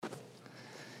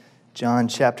John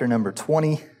chapter number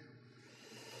 20.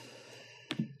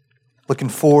 Looking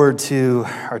forward to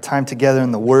our time together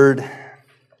in the Word.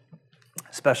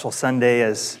 Special Sunday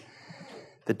as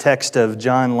the text of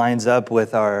John lines up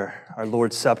with our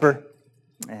Lord's Supper,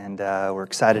 and we're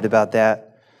excited about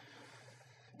that.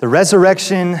 The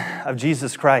resurrection of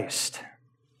Jesus Christ.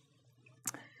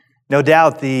 No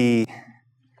doubt the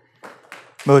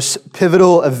most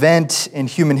pivotal event in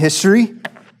human history.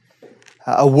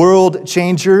 A world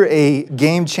changer, a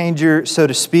game changer, so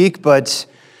to speak. But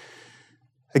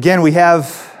again, we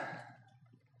have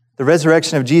the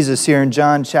resurrection of Jesus here in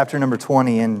John chapter number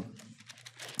 20. And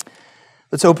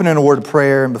let's open in a word of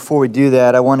prayer. And before we do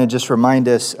that, I want to just remind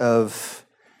us of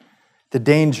the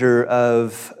danger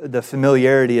of the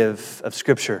familiarity of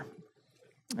Scripture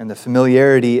and the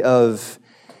familiarity of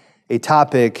a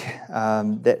topic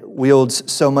that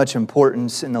wields so much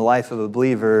importance in the life of a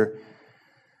believer,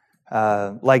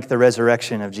 like the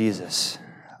resurrection of Jesus.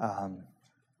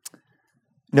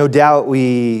 No doubt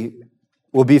we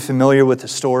will be familiar with the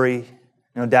story.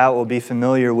 No doubt we'll be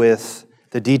familiar with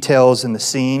the details and the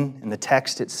scene and the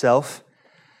text itself.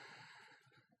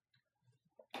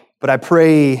 But I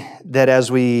pray that as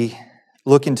we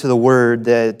look into the Word,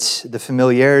 that the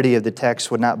familiarity of the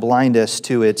text would not blind us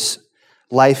to its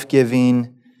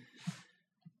life-giving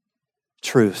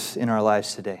truth in our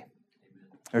lives today.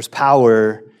 There's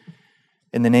power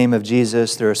in the name of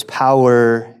Jesus. There's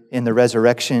power in the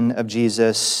resurrection of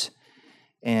Jesus.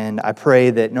 And I pray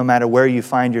that no matter where you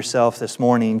find yourself this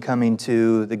morning coming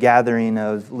to the gathering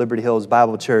of Liberty Hills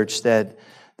Bible Church, that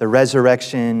the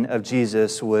resurrection of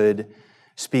Jesus would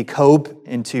speak hope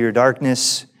into your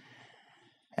darkness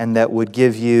and that would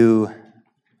give you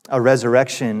a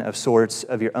resurrection of sorts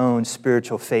of your own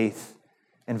spiritual faith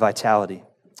and vitality.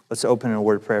 Let's open in a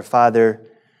word of prayer. Father,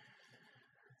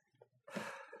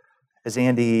 as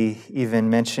Andy even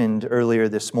mentioned earlier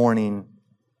this morning,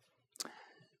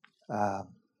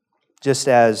 just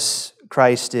as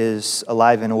Christ is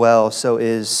alive and well, so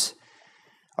is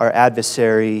our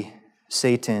adversary,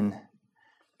 Satan,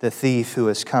 the thief who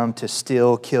has come to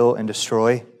steal, kill, and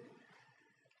destroy.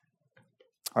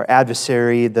 Our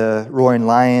adversary, the roaring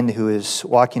lion who is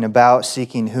walking about,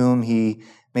 seeking whom he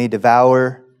may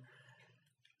devour.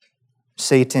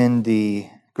 Satan, the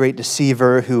great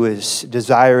deceiver who is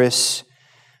desirous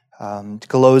to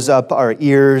close up our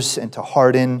ears and to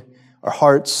harden our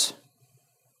hearts.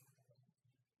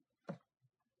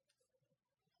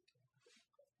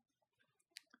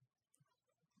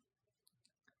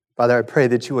 Father, I pray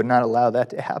that you would not allow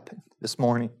that to happen this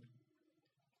morning.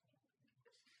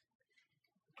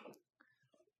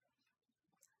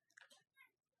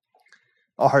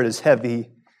 Our heart is heavy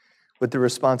with the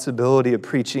responsibility of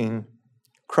preaching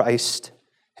Christ,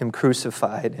 Him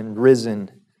crucified and risen.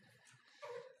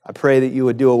 I pray that you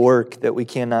would do a work that we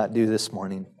cannot do this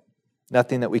morning.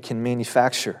 Nothing that we can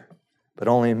manufacture, but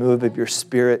only a move of your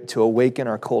Spirit to awaken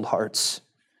our cold hearts.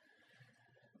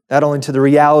 Not only to the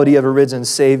reality of a risen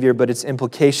Savior, but its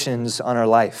implications on our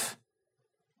life.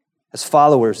 As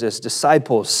followers, as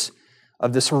disciples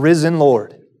of this risen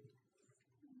Lord.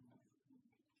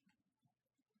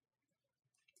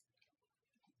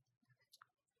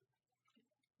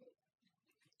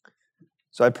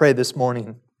 So I pray this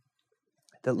morning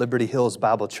that Liberty Hills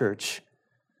Bible Church,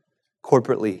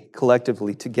 corporately,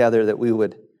 collectively, together, that we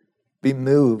would be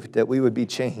moved, that we would be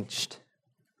changed.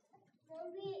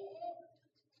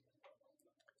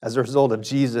 As a result of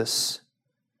Jesus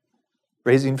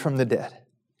raising from the dead.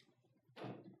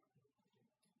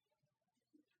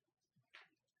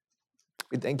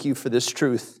 We thank you for this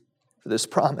truth, for this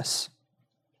promise,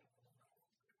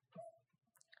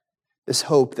 this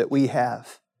hope that we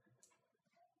have.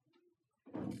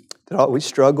 That we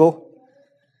struggle,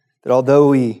 that although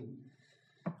we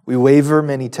waver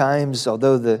many times,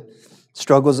 although the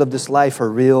struggles of this life are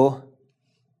real,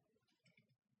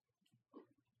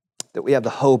 that we have the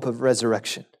hope of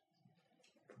resurrection.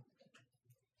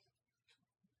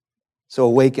 So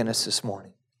awaken us this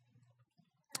morning.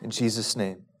 In Jesus'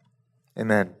 name,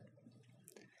 amen.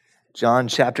 John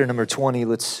chapter number 20,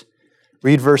 let's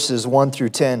read verses 1 through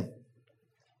 10.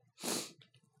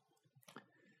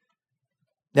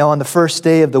 Now on the first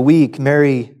day of the week,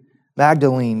 Mary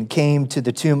Magdalene came to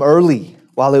the tomb early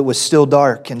while it was still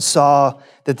dark and saw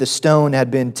that the stone had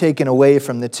been taken away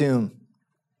from the tomb.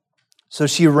 So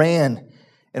she ran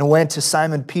and went to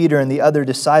Simon Peter and the other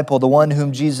disciple, the one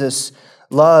whom Jesus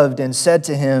loved, and said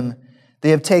to him,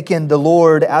 "They have taken the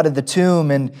Lord out of the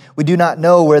tomb, and we do not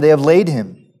know where they have laid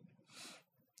him."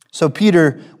 So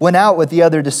Peter went out with the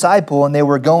other disciple, and they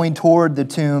were going toward the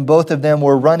tomb. Both of them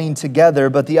were running together,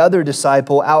 but the other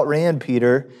disciple outran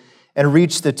Peter and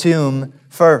reached the tomb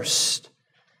first.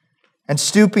 And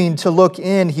stooping to look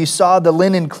in, he saw the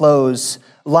linen clothes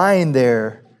lying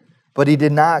there, but he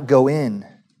did not go in.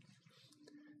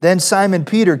 Then Simon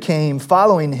Peter came,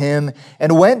 following him,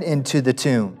 and went into the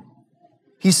tomb.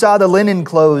 He saw the linen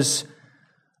clothes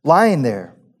lying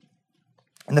there,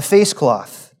 and the face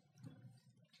cloth,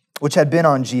 which had been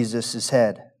on Jesus'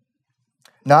 head,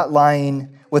 not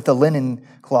lying with the linen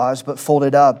cloths, but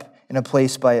folded up in a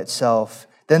place by itself.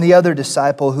 Then the other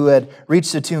disciple who had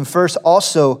reached the tomb first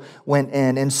also went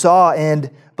in and saw and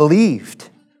believed.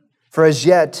 For as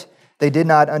yet they did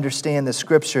not understand the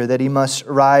scripture that he must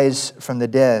rise from the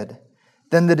dead.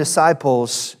 Then the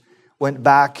disciples went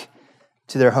back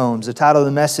to their homes. The title of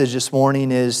the message this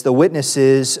morning is The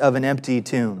Witnesses of an Empty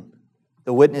Tomb.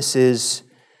 The Witnesses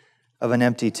of an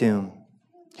Empty Tomb.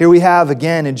 Here we have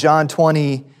again in John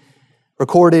 20,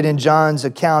 recorded in John's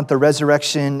account, the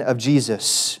resurrection of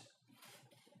Jesus.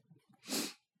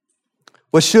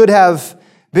 What should have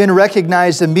been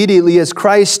recognized immediately as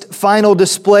Christ's final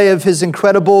display of his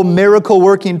incredible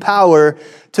miracle-working power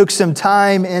took some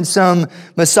time and some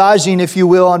massaging, if you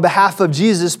will, on behalf of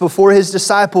Jesus before his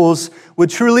disciples would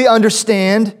truly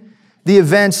understand the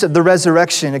events of the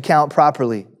resurrection account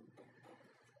properly.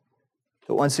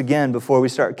 But once again, before we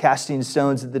start casting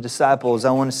stones at the disciples,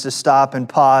 I want us to stop and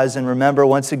pause and remember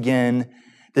once again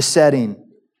the setting,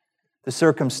 the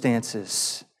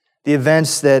circumstances, the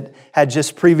events that had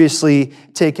just previously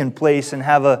taken place, and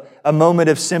have a moment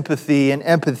of sympathy and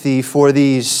empathy for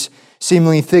these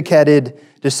seemingly thick-headed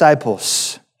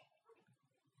disciples.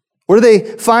 Where do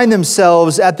they find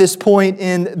themselves at this point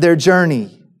in their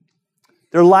journey?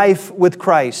 Their life with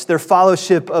Christ, their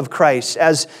fellowship of Christ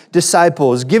as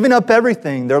disciples, giving up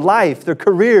everything, their life, their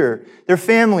career, their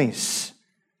families,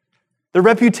 their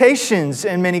reputations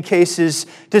in many cases,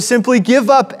 to simply give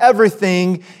up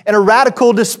everything in a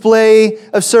radical display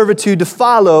of servitude to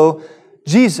follow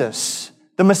Jesus,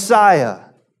 the Messiah.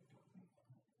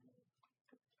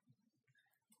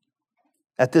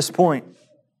 At this point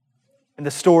in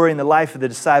the story and the life of the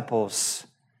disciples,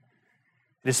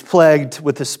 it is plagued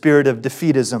with the spirit of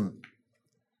defeatism.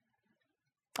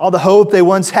 All the hope they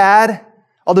once had,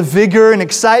 all the vigor and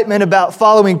excitement about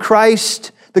following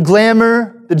Christ, the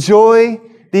glamour, the joy,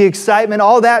 the excitement,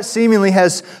 all that seemingly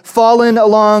has fallen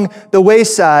along the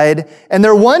wayside, and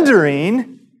they're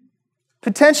wondering,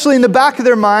 potentially in the back of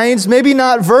their minds, maybe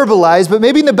not verbalized, but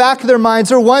maybe in the back of their minds,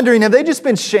 they're wondering, have they just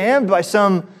been shammed by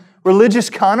some religious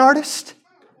con artist?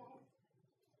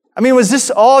 I mean, was this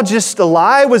all just a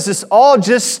lie? Was this all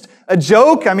just a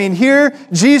joke? I mean, here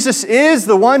Jesus is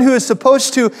the one who is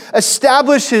supposed to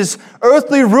establish his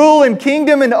earthly rule and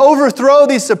kingdom and overthrow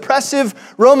the oppressive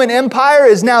Roman Empire,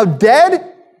 is now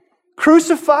dead,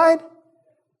 crucified,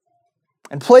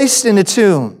 and placed in a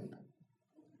tomb.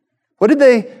 What did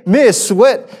they miss?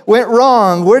 What went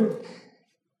wrong? Where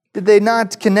did they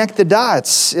not connect the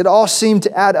dots? It all seemed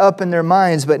to add up in their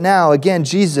minds, but now, again,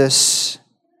 Jesus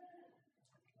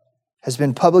has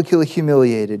been publicly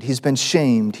humiliated. He's been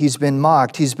shamed. He's been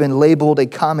mocked. He's been labeled a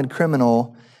common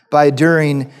criminal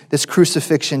during this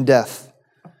crucifixion death.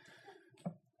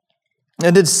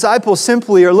 And the disciples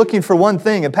simply are looking for one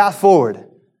thing, a path forward.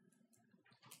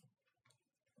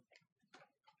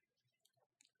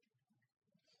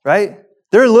 Right?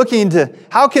 They're looking to,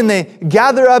 how can they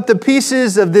gather up the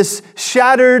pieces of this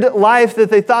shattered life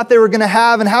that they thought they were going to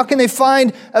have, and how can they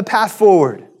find a path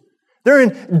forward? They're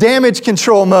in damage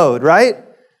control mode, right?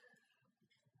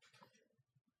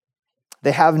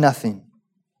 They have nothing.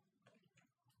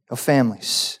 No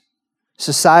families.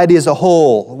 Society as a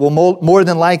whole will more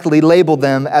than likely label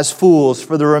them as fools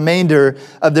for the remainder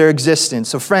of their existence.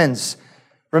 So friends,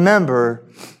 remember,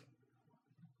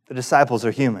 the disciples are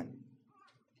human.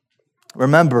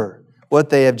 Remember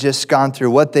what they have just gone through,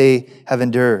 what they have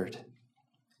endured.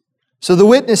 So the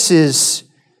witnesses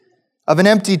of an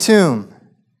empty tomb.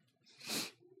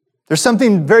 There's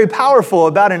something very powerful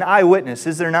about an eyewitness,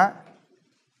 is there not?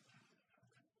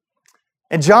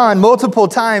 And John, multiple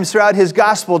times throughout his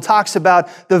gospel, talks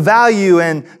about the value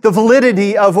and the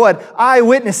validity of what?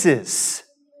 Eyewitnesses.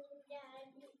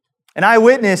 An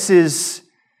eyewitness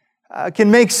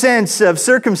can make sense of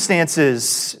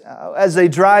circumstances as they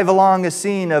drive along a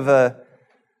scene of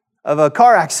a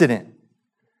car accident.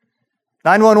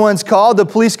 911's called, the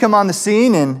police come on the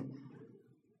scene, and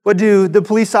what do the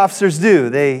police officers do?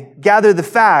 They gather the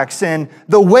facts, and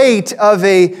the weight of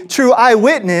a true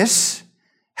eyewitness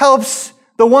helps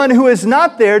the one who is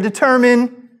not there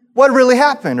determine what really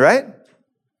happened, right?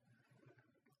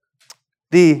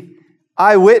 The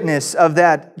eyewitness of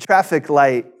that traffic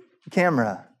light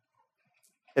camera,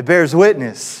 it bears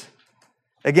witness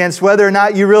against whether or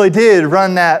not you really did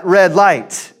run that red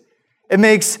light. It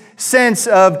makes sense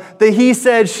of the he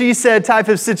said, she said type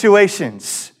of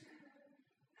situations.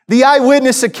 The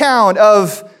eyewitness account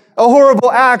of a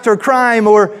horrible act or crime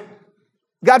or,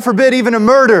 God forbid, even a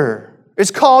murder is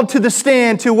called to the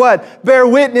stand to what? Bear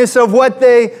witness of what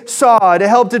they saw, to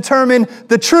help determine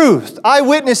the truth.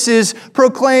 Eyewitnesses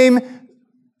proclaim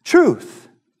truth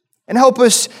and help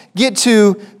us get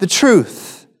to the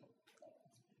truth.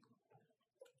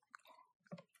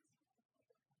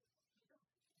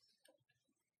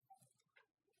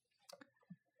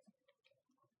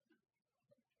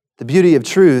 The beauty of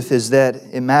truth is that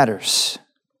it matters.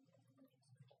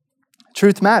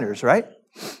 Truth matters, right?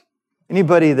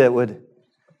 Anybody that would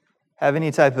have any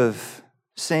type of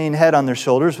sane head on their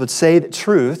shoulders would say that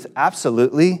truth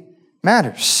absolutely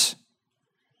matters.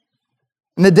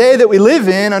 And the day that we live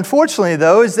in, unfortunately,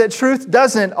 though, is that truth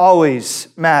doesn't always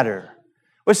matter.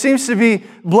 What seems to be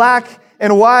black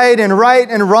and white and right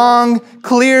and wrong,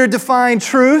 clear, defined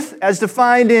truth, as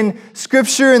defined in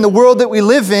Scripture in the world that we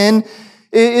live in,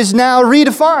 is now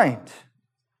redefined.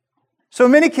 So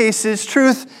in many cases,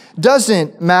 truth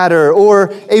doesn't matter,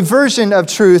 or a version of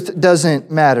truth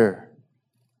doesn't matter.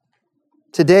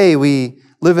 Today, we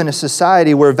live in a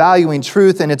society where valuing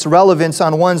truth and its relevance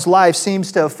on one's life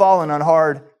seems to have fallen on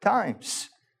hard times.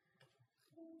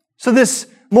 So this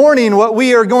morning, what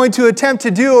we are going to attempt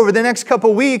to do over the next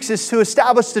couple weeks is to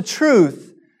establish the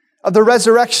truth of the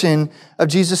resurrection of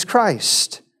Jesus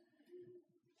Christ.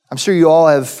 I'm sure you all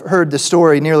have heard the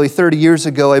story. Nearly 30 years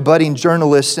ago, a budding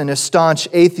journalist and a staunch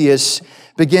atheist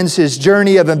begins his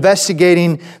journey of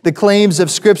investigating the claims of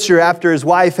Scripture after his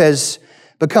wife has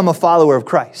become a follower of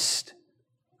Christ.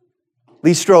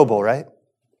 Lee Strobel, right?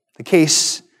 The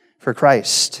Case for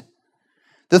Christ.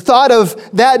 The thought of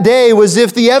that day was,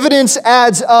 if the evidence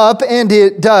adds up, and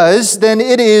it does, then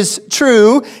it is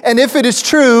true. And if it is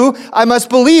true, I must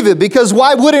believe it, because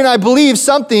why wouldn't I believe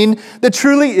something that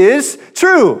truly is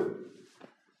true?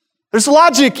 There's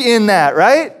logic in that,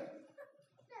 right?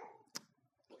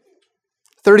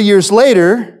 30 years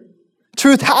later,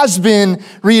 truth has been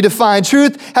redefined.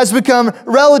 Truth has become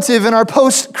relative in our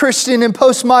post-Christian and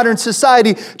postmodern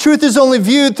society. Truth is only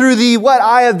viewed through the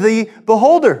eye of the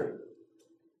beholder.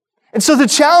 And so the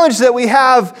challenge that we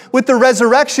have with the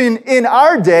resurrection in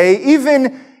our day,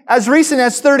 even as recent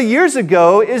as 30 years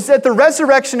ago, is that the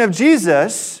resurrection of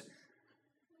Jesus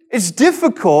is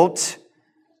difficult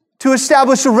to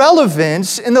establish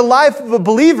relevance in the life of a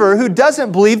believer who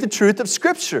doesn't believe the truth of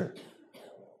Scripture.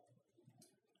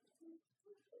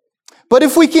 But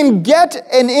if we can get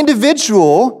an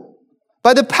individual,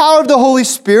 by the power of the Holy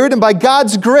Spirit and by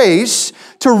God's grace,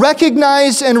 to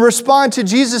recognize and respond to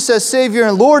Jesus as Savior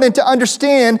and Lord, and to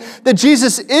understand that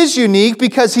Jesus is unique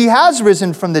because He has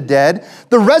risen from the dead,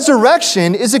 the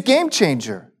resurrection is a game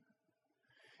changer.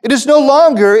 It is no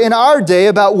longer in our day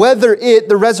about whether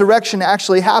the resurrection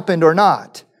actually happened or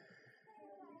not.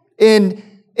 In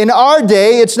our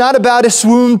day, it's not about a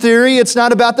swoon theory, it's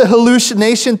not about the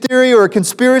hallucination theory or a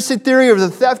conspiracy theory or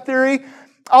the theft theory.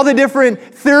 All the different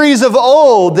theories of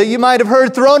old that you might have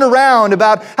heard thrown around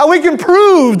about how we can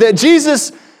prove that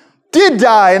Jesus did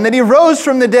die and that He rose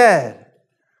from the dead.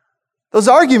 Those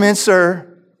arguments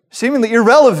are seemingly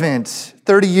irrelevant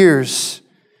 30 years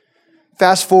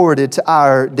fast forwarded to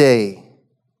our day.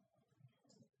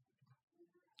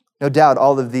 No doubt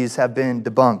all of these have been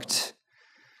debunked.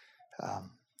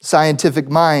 Scientific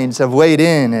minds have weighed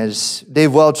in, as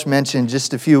Dave Welch mentioned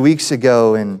just a few weeks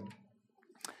ago, and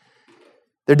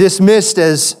they're dismissed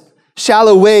as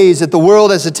shallow ways that the world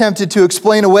has attempted to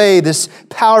explain away this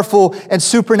powerful and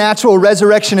supernatural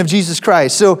resurrection of Jesus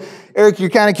Christ. So, Eric, you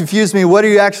kind of confused me. What are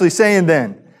you actually saying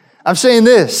then? I'm saying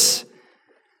this.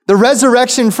 The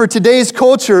resurrection for today's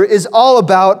culture is all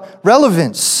about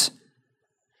relevance.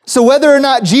 So whether or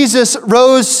not Jesus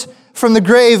rose from the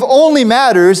grave only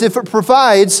matters if it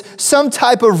provides some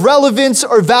type of relevance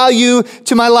or value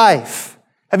to my life.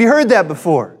 Have you heard that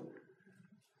before?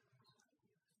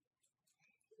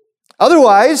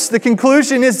 Otherwise, the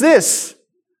conclusion is this: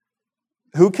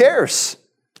 who cares?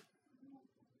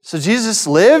 So Jesus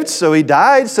lived, so He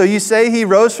died, so you say He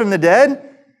rose from the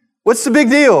dead? What's the big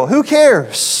deal? Who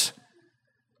cares?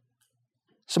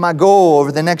 So my goal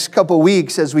over the next couple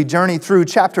weeks as we journey through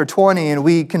chapter 20 and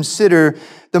we consider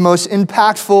the most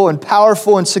impactful and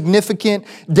powerful and significant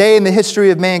day in the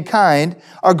history of mankind,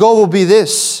 our goal will be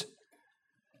this.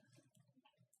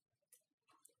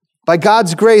 By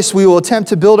God's grace, we will attempt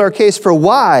to build our case for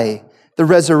why the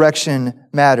resurrection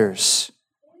matters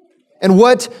and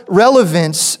what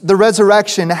relevance the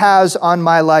resurrection has on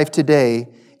my life today,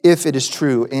 if it is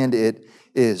true, and it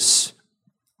is.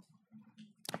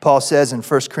 Paul says in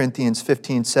 1 Corinthians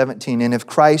 15:17, and if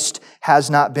Christ has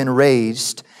not been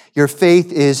raised, your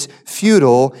faith is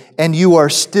futile and you are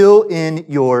still in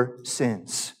your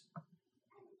sins.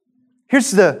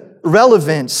 Here's the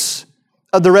relevance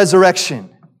of the resurrection.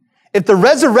 If the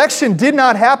resurrection did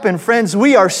not happen, friends,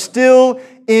 we are still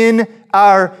in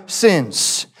our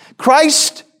sins.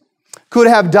 Christ could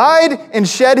have died and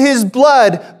shed his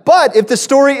blood, but if the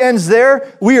story ends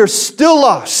there, we are still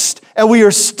lost and we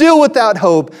are still without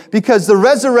hope because the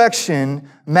resurrection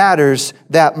matters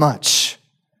that much.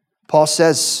 Paul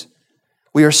says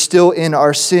we are still in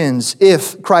our sins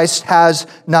if Christ has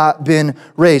not been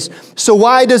raised. So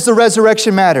why does the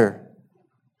resurrection matter?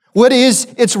 What is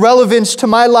its relevance to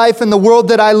my life and the world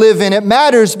that I live in? It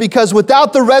matters because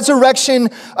without the resurrection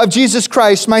of Jesus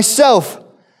Christ, myself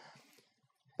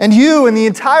and you and the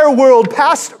entire world,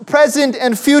 past, present,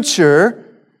 and future,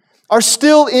 are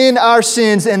still in our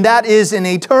sins, and that is an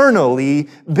eternally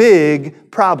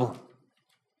big problem.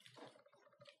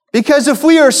 Because if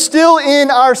we are still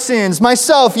in our sins,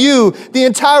 myself, you, the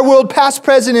entire world, past,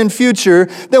 present, and future,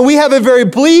 then we have a very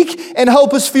bleak and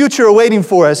hopeless future awaiting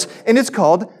for us, and it's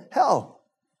called hell.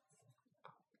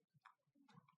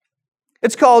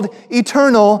 It's called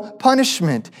eternal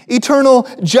punishment, eternal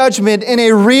judgment in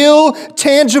a real,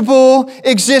 tangible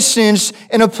existence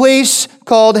in a place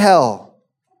called hell,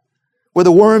 where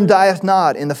the worm dieth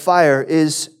not and the fire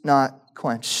is not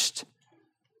quenched.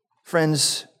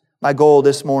 Friends, my goal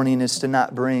this morning is to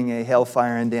not bring a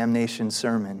hellfire and damnation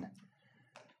sermon.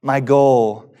 My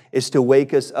goal is to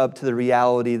wake us up to the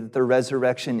reality that the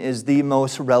resurrection is the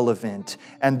most relevant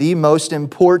and the most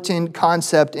important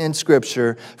concept in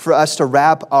Scripture for us to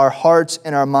wrap our hearts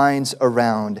and our minds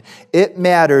around. It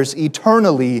matters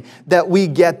eternally that we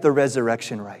get the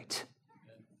resurrection right.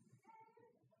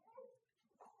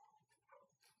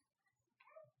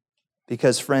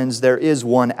 Because, friends, there is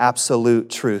one absolute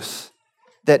truth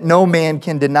that no man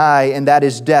can deny, and that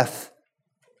is death.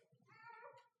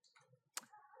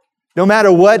 No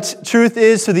matter what truth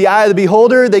is to the eye of the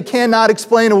beholder, they cannot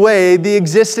explain away the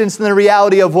existence and the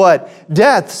reality of what?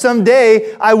 Death.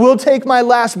 Someday I will take my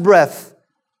last breath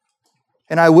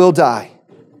and I will die.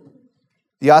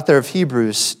 The author of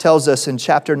Hebrews tells us in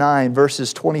chapter 9,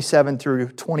 verses 27 through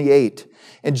 28,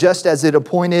 and just as it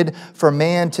appointed for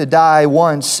man to die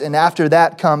once, and after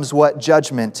that comes what?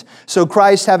 Judgment. So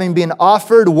Christ, having been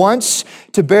offered once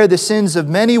to bear the sins of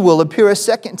many, will appear a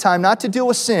second time, not to deal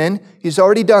with sin, he's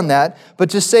already done that, but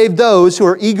to save those who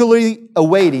are eagerly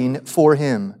awaiting for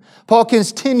him. Paul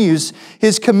continues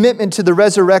his commitment to the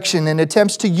resurrection and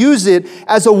attempts to use it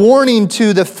as a warning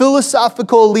to the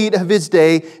philosophical elite of his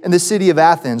day in the city of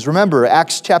Athens. Remember,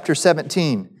 Acts chapter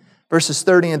 17. Verses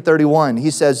 30 and 31, he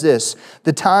says this,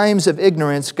 the times of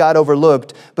ignorance God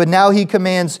overlooked, but now he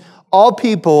commands all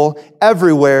people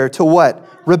everywhere to what?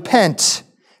 Repent,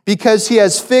 because he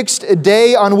has fixed a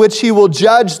day on which he will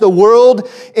judge the world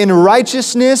in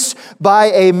righteousness by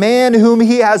a man whom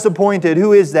he has appointed.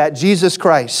 Who is that? Jesus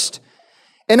Christ.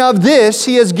 And of this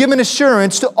he has given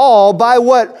assurance to all by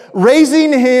what?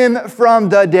 Raising him from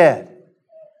the dead.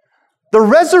 The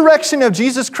resurrection of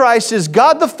Jesus Christ is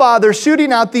God the Father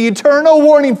shooting out the eternal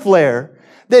warning flare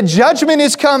that judgment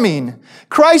is coming.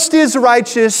 Christ is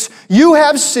righteous, you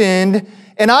have sinned,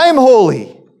 and I am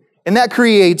holy. And that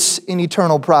creates an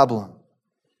eternal problem.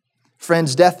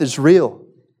 Friends, death is real.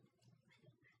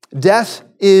 Death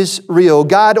is real.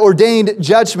 God ordained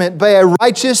judgment by a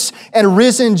righteous and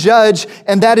risen judge,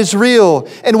 and that is real.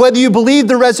 And whether you believe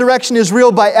the resurrection is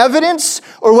real by evidence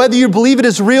or whether you believe it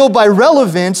is real by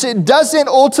relevance, it doesn't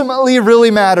ultimately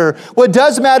really matter. What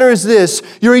does matter is this: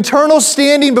 your eternal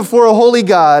standing before a holy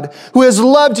God who has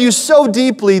loved you so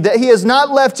deeply that he has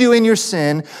not left you in your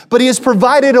sin, but he has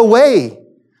provided a way.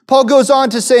 Paul goes on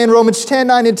to say in Romans 10,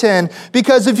 9 and 10,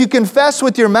 because if you confess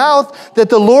with your mouth that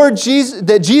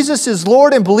that Jesus is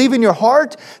Lord and believe in your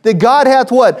heart that God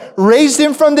hath what? Raised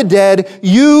him from the dead,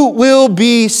 you will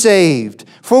be saved.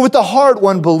 For with the heart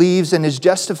one believes and is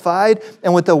justified,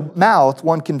 and with the mouth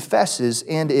one confesses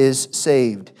and is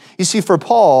saved. You see, for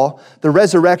Paul, the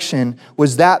resurrection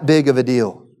was that big of a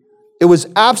deal. It was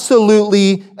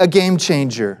absolutely a game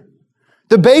changer.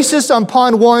 The basis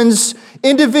upon one's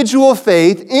individual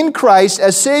faith in Christ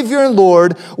as Savior and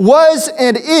Lord was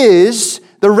and is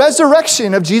the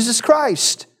resurrection of Jesus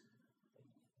Christ.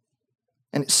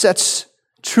 And it sets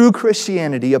true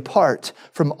Christianity apart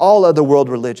from all other world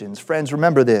religions. Friends,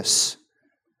 remember this: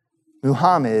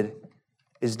 Muhammad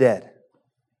is dead.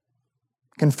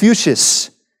 Confucius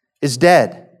is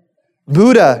dead.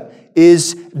 Buddha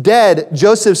is dead.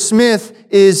 Joseph Smith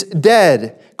is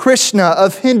dead. Krishna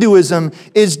of Hinduism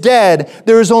is dead.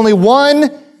 There is only one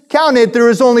count it, there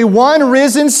is only one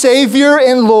risen Savior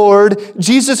and Lord,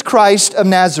 Jesus Christ of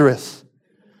Nazareth.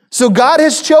 So God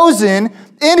has chosen,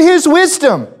 in His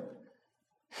wisdom,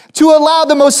 to allow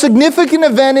the most significant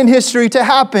event in history to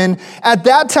happen at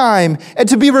that time and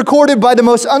to be recorded by the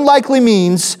most unlikely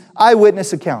means,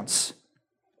 eyewitness accounts.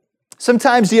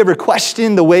 Sometimes do you ever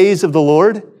question the ways of the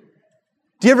Lord?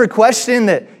 Do you ever question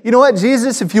that, you know what,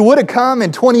 Jesus, if you would have come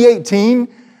in 2018,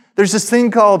 there's this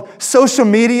thing called social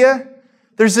media.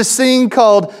 There's this thing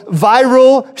called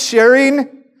viral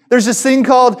sharing. There's this thing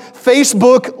called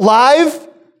Facebook Live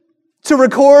to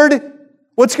record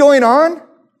what's going on.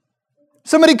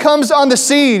 Somebody comes on the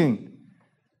scene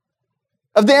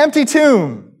of the empty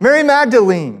tomb, Mary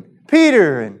Magdalene,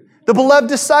 Peter, and the beloved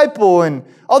disciple, and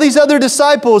all these other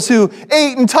disciples who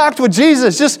ate and talked with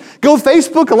Jesus. Just go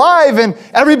Facebook Live and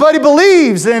everybody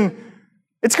believes, and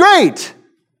it's great.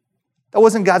 That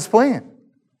wasn't God's plan.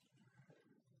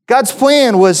 God's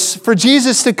plan was for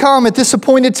Jesus to come at this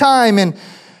appointed time and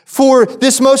for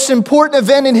this most important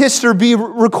event in history to be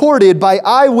recorded by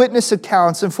eyewitness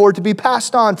accounts and for it to be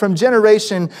passed on from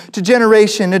generation to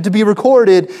generation and to be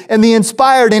recorded in the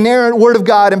inspired, inerrant Word of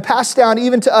God and passed down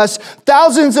even to us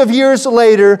thousands of years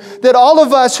later, that all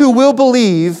of us who will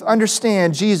believe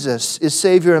understand Jesus is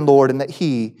Savior and Lord and that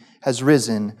He has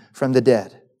risen from the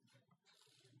dead.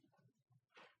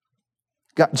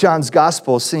 John's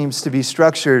gospel seems to be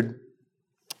structured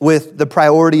with the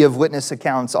priority of witness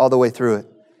accounts all the way through it.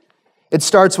 It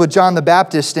starts with John the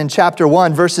Baptist in chapter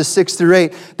 1, verses 6 through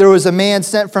 8. There was a man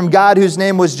sent from God whose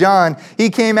name was John. He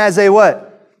came as a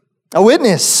what? A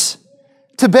witness.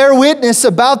 To bear witness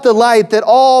about the light that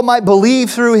all might believe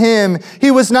through him.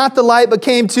 He was not the light, but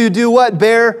came to do what?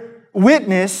 Bear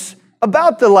witness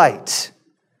about the light.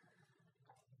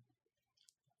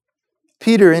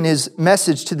 Peter, in his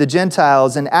message to the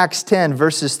Gentiles in Acts 10,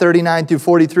 verses 39 through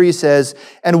 43 says,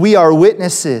 "And we are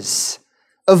witnesses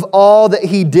of all that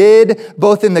he did,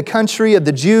 both in the country of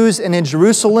the Jews and in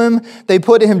Jerusalem. They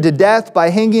put him to death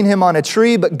by hanging him on a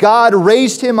tree, but God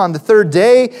raised him on the third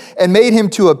day and made him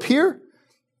to appear,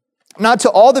 not to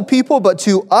all the people, but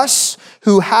to us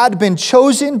who had been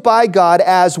chosen by God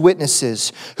as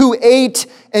witnesses, who ate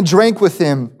and drank with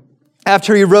him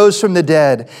after he rose from the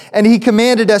dead. And he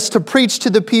commanded us to preach to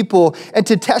the people and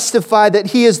to testify that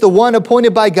he is the one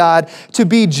appointed by God to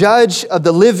be judge of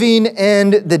the living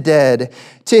and the dead.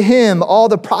 To him, all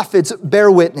the prophets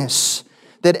bear witness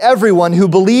that everyone who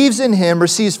believes in him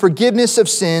receives forgiveness of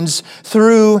sins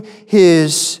through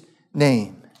his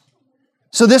name."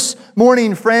 So this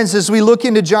morning, friends, as we look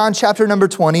into John chapter number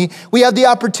 20, we have the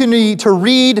opportunity to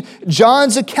read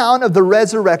John's account of the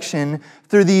resurrection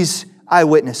through these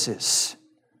eyewitnesses.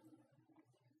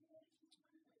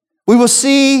 We will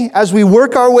see as we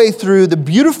work our way through the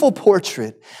beautiful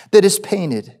portrait that is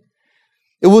painted.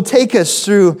 It will take us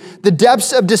through the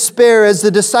depths of despair as the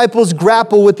disciples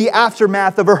grapple with the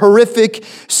aftermath of a horrific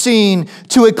scene,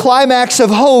 to a climax of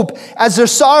hope as their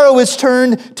sorrow is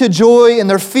turned to joy and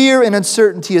their fear and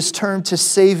uncertainty is turned to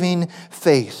saving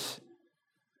faith.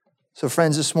 So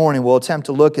friends, this morning we'll attempt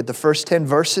to look at the first 10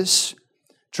 verses,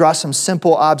 draw some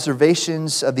simple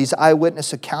observations of these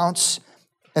eyewitness accounts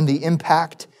and the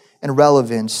impact and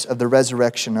relevance of the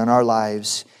resurrection on our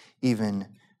lives even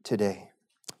today.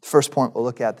 The first point we'll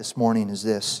look at this morning is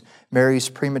this: Mary's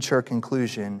premature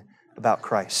conclusion about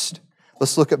Christ.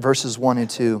 Let's look at verses 1 and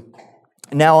 2.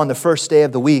 Now on the first day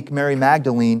of the week, Mary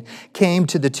Magdalene came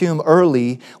to the tomb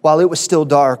early while it was still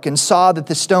dark and saw that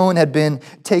the stone had been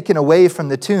taken away from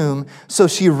the tomb. So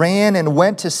she ran and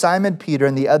went to Simon Peter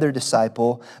and the other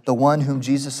disciple, the one whom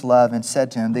Jesus loved, and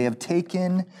said to him, "They have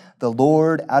taken the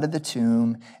Lord out of the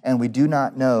tomb, and we do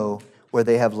not know where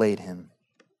they have laid him."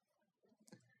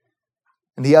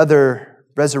 And the other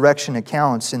resurrection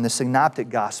accounts in the Synoptic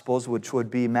Gospels, which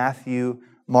would be Matthew,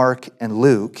 Mark, and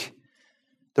Luke,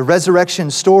 the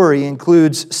resurrection story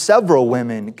includes several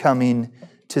women coming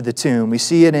to the tomb. We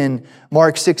see it in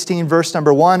Mark 16, verse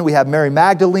number 1. We have Mary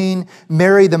Magdalene,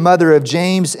 Mary, the mother of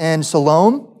James, and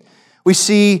Salome. We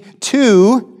see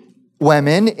two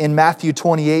women in Matthew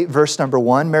 28, verse number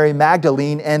 1, Mary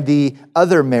Magdalene and the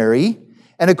other Mary.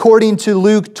 And according to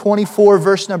Luke 24,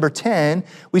 verse number 10,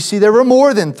 we see there were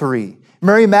more than three: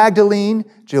 Mary Magdalene,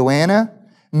 Joanna,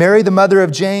 Mary, the mother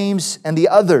of James, and the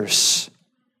others.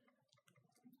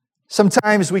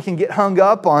 Sometimes we can get hung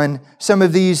up on some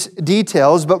of these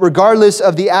details, but regardless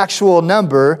of the actual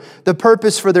number, the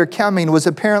purpose for their coming was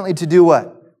apparently to do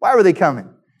what? Why were they coming?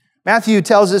 Matthew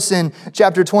tells us in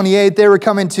chapter 28, they were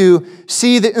coming to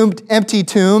see the empty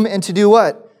tomb and to do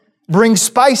what? Bring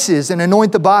spices and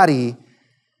anoint the body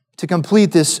to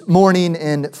complete this mourning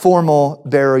and formal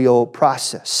burial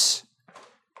process.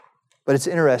 But it's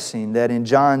interesting that in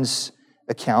John's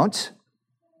account,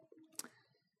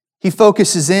 he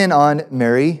focuses in on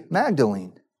Mary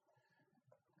Magdalene.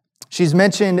 She's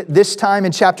mentioned this time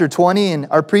in chapter 20, in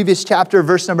our previous chapter,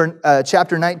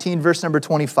 chapter 19, verse number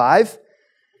 25.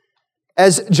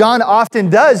 As John often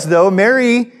does, though,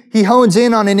 Mary, he hones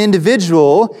in on an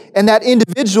individual, and that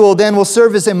individual then will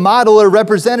serve as a model or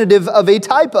representative of a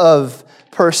type of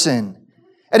person.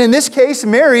 And in this case,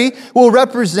 Mary will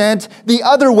represent the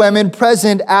other women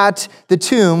present at the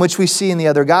tomb, which we see in the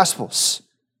other Gospels.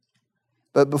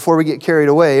 But before we get carried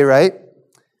away, right,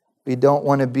 we don't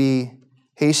want to be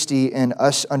hasty in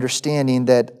us understanding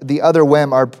that the other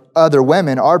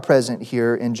women are present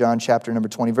here in John chapter number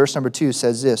 20. Verse number 2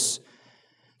 says this: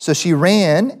 "So she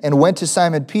ran and went to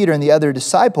Simon Peter and the other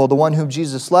disciple, the one whom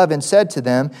Jesus loved, and said to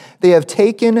them, 'They have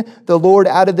taken the Lord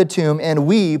out of the tomb, and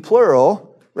we,'"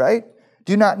 plural, right,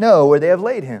 "'do not know where they have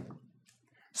laid him.'"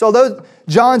 So although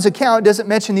John's account doesn't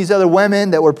mention these other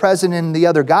women that were present in the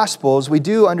other Gospels, we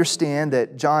do understand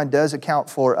that John does account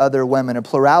for other women, a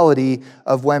plurality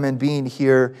of women being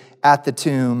here at the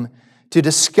tomb to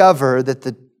discover that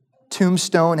the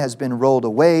tombstone has been rolled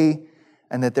away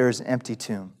and that there is an empty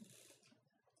tomb.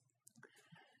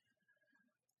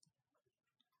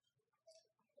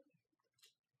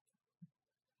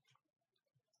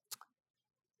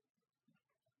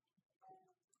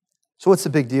 So what's the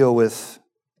big deal with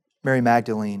Mary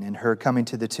Magdalene and her coming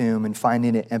to the tomb and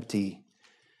finding it empty?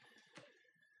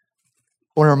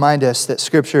 I want to remind us that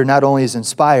Scripture not only is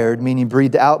inspired, meaning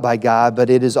breathed out by God, but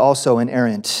it is also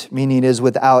inerrant, meaning it is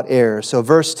without error. So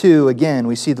verse 2, again,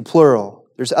 we see the plural.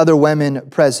 There's other women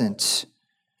present.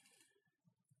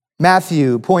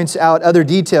 Matthew points out other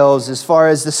details as far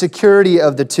as the security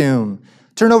of the tomb.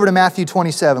 Turn over to Matthew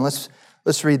 27.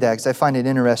 Let's read that because I find it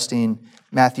interesting,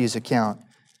 Matthew's account.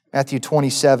 Matthew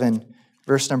 27,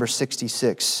 verse number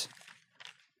 66.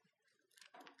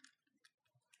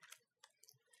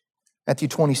 Matthew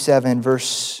 27,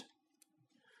 verse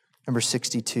number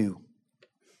 62.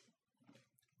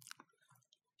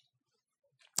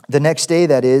 The next day,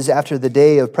 that is, after the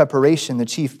day of preparation, the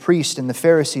chief priest and the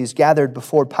Pharisees gathered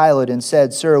before Pilate and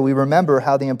said, "Sir, we remember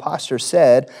how the impostor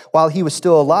said, while he was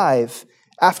still alive,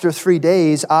 'After 3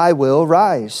 days I will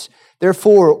rise.'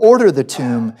 Therefore, order the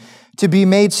tomb to be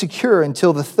made secure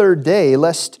until the 3rd day,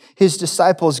 lest his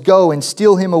disciples go and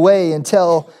steal him away and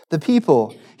tell the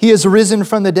people, 'He has risen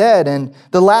from the dead,' and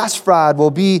the last fraud will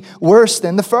be worse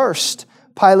than the first."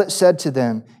 Pilate said to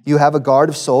them, "You have a guard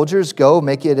of soldiers. Go,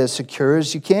 make it as secure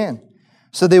as you can."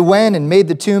 So they went and made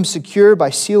the tomb secure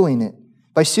by sealing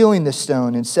the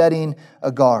stone and setting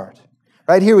a guard.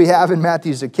 Right here we have in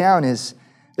Matthew's account is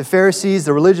the Pharisees,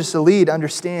 the religious elite,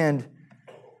 understand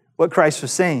what Christ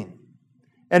was saying.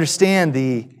 Understand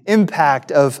the impact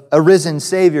of a risen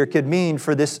Savior could mean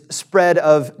for this spread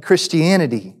of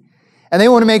Christianity. And they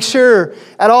want to make sure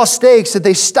at all stakes that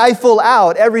they stifle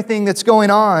out everything that's going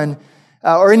on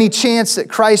or any chance that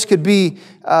Christ could be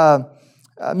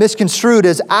misconstrued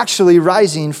as actually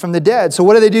rising from the dead. So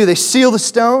what do? They seal the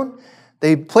stone.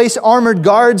 They place armored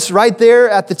guards right there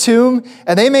at the tomb,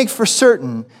 and they make for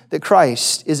certain that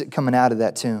Christ isn't coming out of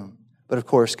that tomb. But of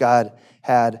course, God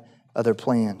had other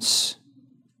plans.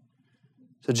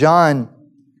 So John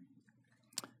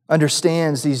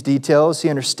understands these details. He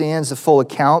understands the full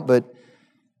account, but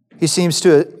he seems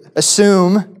to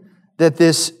assume that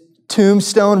this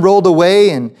tombstone rolled away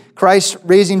and Christ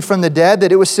raising from the dead,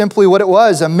 that it was simply what it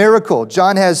was, a miracle.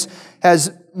 John has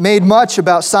made much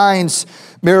about signs,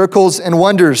 miracles, and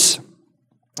wonders.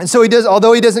 And so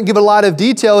although he doesn't give a lot of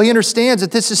detail, he understands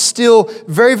that this is still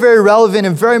very, very relevant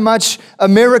and very much a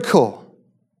miracle.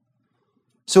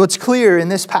 So it's clear in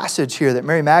this passage here that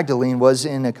Mary Magdalene was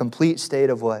in a complete state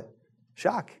of what?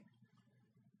 Shock.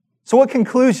 So what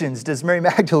conclusions does Mary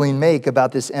Magdalene make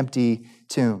about this empty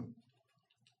tomb?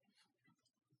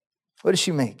 What does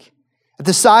she make? At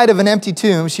the side of an empty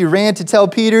tomb, she ran to tell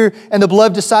Peter and the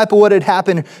beloved disciple what had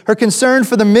happened. Her concern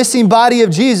for the missing body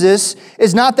of Jesus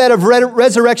is not that of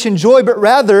resurrection joy, but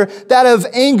rather that of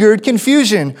angered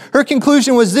confusion. Her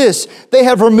conclusion was this: they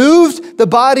have removed the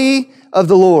body of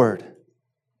the Lord.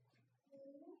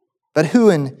 But who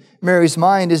in Mary's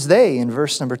mind is they in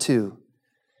verse number 2?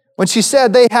 When she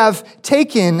said they have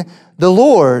taken the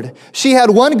Lord, she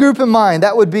had one group in mind.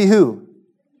 That would be who?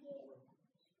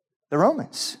 The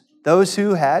Romans. Those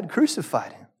who had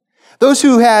crucified him. Those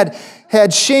who had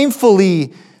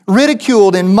shamefully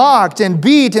ridiculed and mocked and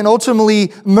beat and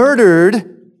ultimately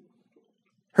murdered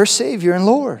her Savior and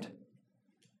Lord.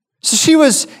 So she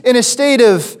was in a state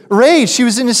of rage. She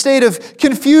was in a state of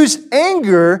confused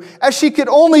anger as she could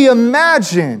only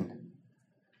imagine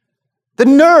The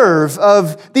nerve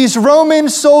of these Roman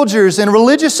soldiers and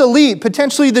religious elite,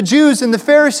 potentially the Jews and the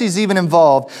Pharisees even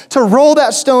involved, to roll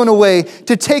that stone away,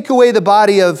 to take away the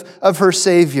body of her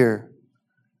Savior.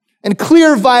 In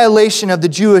clear violation of the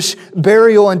Jewish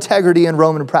burial integrity and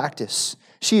Roman practice.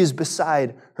 She is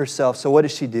beside herself. So what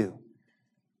does she do?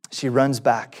 She runs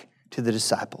back to the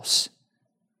disciples.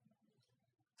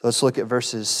 Let's look at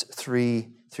verses 3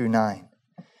 through 9.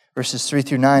 Verses 3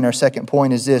 through 9, our second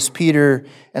point is this: Peter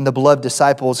and the beloved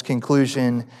disciples'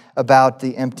 conclusion about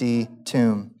the empty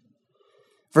tomb.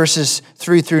 Verses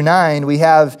 3 through 9, we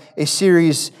have a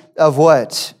series of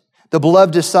what? The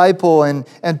beloved disciple and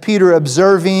Peter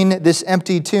observing this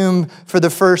empty tomb for the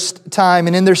first time,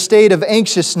 and in their state of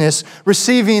anxiousness,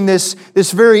 receiving this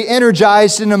very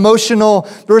energized and emotional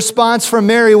response from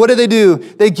Mary. What do?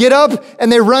 They get up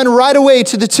and they run right away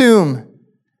to the tomb.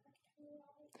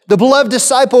 The beloved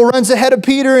disciple runs ahead of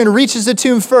Peter and reaches the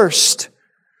tomb first.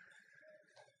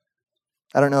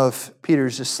 I don't know if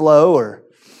Peter's just slow or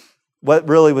what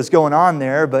really was going on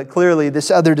there, but clearly this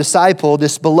other disciple,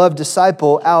 this beloved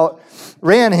disciple,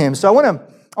 outran him. So I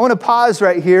want to pause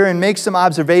right here and make some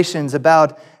observations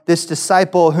about this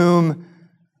disciple whom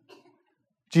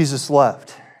Jesus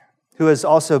loved, who has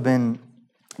also been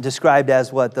described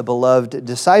as what? The beloved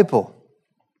disciple.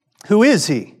 Who is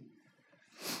he?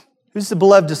 Who's the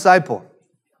beloved disciple?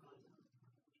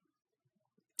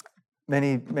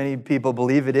 Many people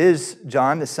believe it is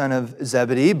John, the son of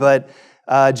Zebedee, but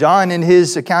John in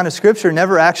his account of Scripture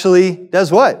never actually does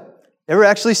what? Never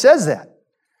actually says that.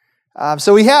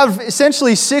 So we have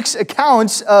essentially 6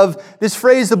 accounts of this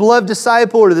phrase, the beloved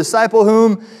disciple, or the disciple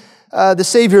whom the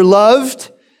Savior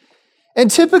loved.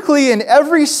 And typically in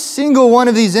every single one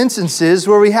of these instances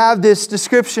where we have this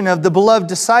description of the beloved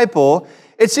disciple,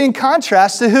 it's in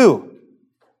contrast to who?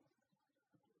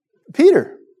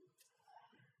 Peter.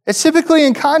 It's typically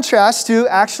in contrast to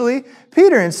actually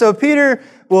Peter. And so Peter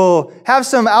will have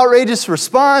some outrageous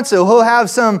response, or he'll have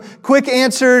some quick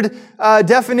answered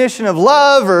definition of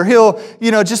love, or he'll,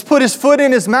 just put his foot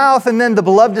in his mouth, and then the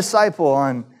beloved disciple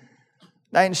on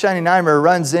Knight in Shining Armor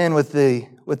runs in with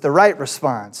the right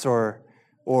response, or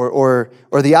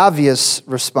the obvious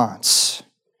response.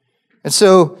 And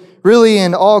so really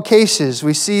in all cases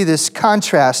we see this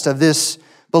contrast of this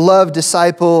beloved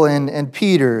disciple and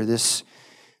Peter, this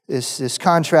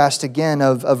contrast again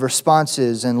of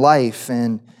responses and life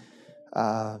and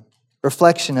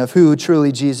reflection of who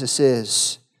truly Jesus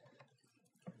is.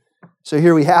 So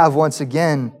here we have once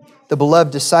again the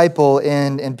beloved disciple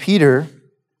and Peter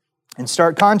in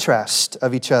stark contrast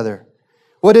of each other.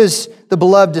 What does the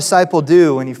beloved disciple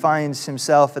do when he finds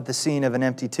himself at the scene of an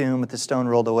empty tomb with the stone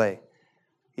rolled away?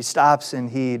 He stops and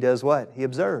he does what? He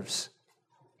observes.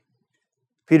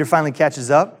 Peter finally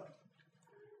catches up,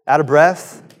 out of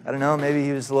breath. I don't know, maybe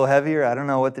he was a little heavier. I don't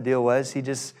know what the deal was. He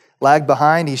just lagged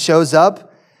behind. He shows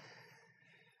up.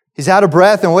 He's out of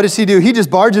breath, and what does he do? He just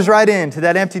barges right into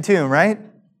that empty tomb, right?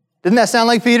 Doesn't that sound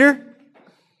like Peter?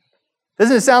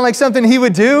 Doesn't it sound like something he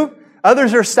would do?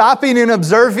 Others are stopping and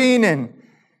observing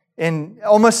and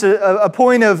almost a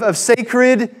point of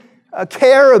sacred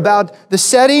care about the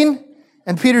setting,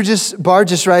 and Peter just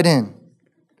barges right in.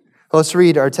 Well, let's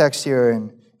read our text here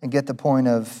and get the point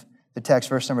of the text,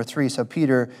 verse number 3. So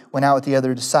Peter went out with the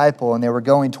other disciple, and they were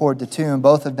going toward the tomb.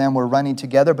 Both of them were running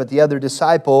together, but the other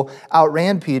disciple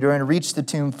outran Peter and reached the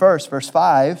tomb first. Verse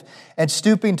 5, and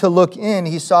stooping to look in,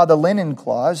 he saw the linen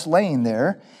cloths laying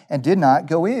there and did not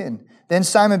go in. Then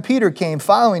Simon Peter came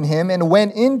following him and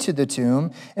went into the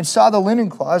tomb and saw the linen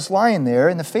cloths lying there,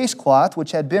 and the face cloth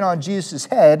which had been on Jesus'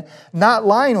 head, not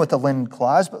lying with the linen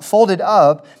cloths, but folded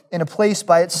up in a place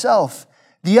by itself.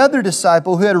 The other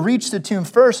disciple who had reached the tomb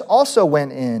first also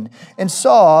went in and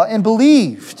saw and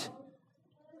believed.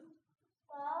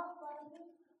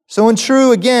 So in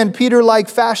true, again, Peter-like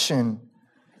fashion,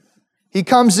 he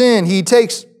comes in, he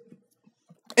takes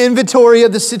inventory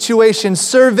of the situation,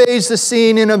 surveys the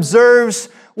scene, and observes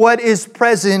what is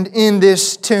present in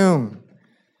this tomb.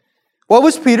 What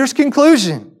was Peter's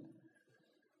conclusion?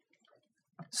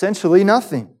 Essentially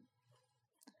nothing.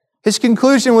 His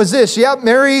conclusion was this: yep,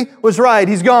 Mary was right,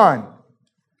 he's gone.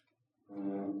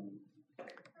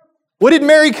 What did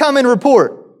Mary come and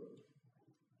report?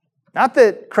 Not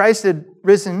that Christ had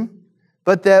risen,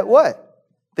 but that what?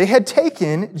 They had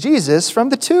taken Jesus from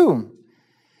the tomb.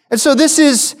 And so this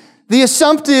is the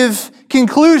assumptive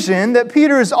conclusion that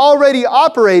Peter is already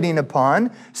operating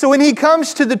upon. So when he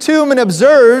comes to the tomb and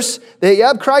observes that,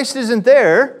 yep, Christ isn't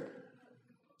there,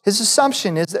 his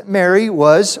assumption is that Mary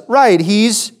was right.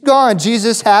 He's gone.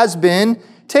 Jesus has been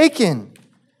taken.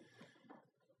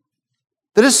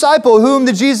 The disciple whom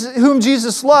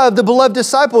Jesus loved, the beloved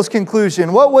disciple's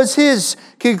conclusion. What was his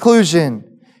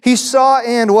conclusion? He saw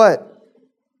and what?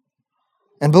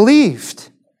 And believed.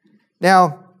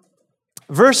 Now,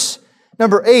 verse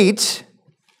number 8,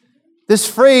 this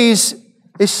phrase,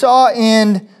 they saw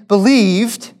and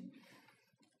believed,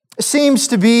 seems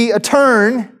to be a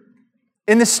turn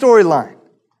in the storyline.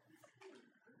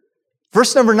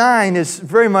 Verse number 9 is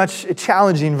very much a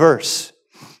challenging verse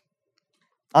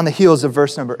on the heels of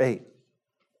verse number 8.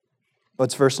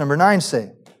 What's verse number 9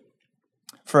 say?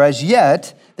 For as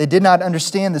yet they did not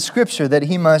understand the scripture that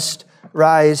he must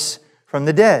rise from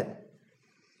the dead.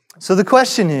 So the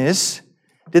question is,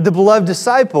 did the beloved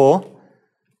disciple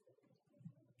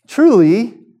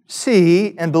truly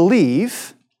see and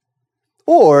believe,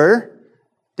 or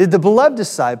did the beloved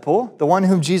disciple, the one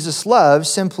whom Jesus loved,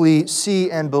 simply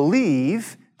see and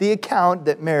believe the account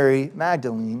that Mary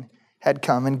Magdalene had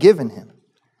come and given him?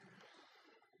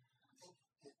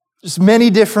 There's many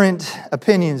different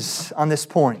opinions on this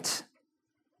point.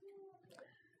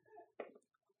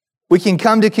 We can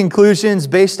come to conclusions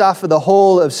based off of the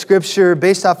whole of Scripture,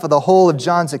 based off of the whole of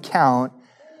John's account.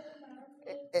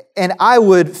 And I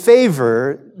would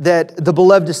favor that the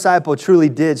beloved disciple truly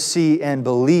did see and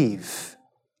believe,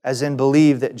 as in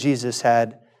believe that Jesus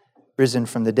had risen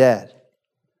from the dead.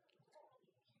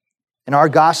 In our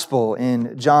gospel,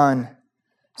 in John's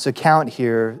account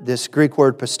here, this Greek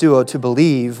word pisteuo, to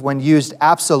believe, when used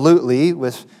absolutely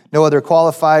with no other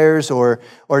qualifiers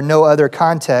or no other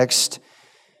context,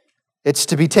 it's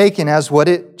to be taken as what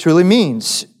it truly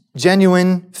means.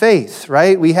 Genuine faith,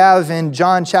 right? We have in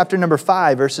John chapter number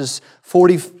 5, verses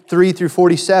 43 through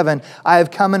 47, I have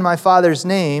come in my Father's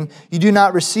name, you do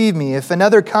not receive me. If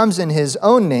another comes in his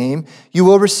own name, you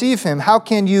will receive him. How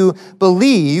can you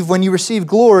believe when you receive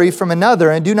glory from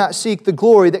another and do not seek the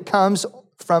glory that comes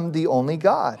from the only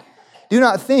God? Do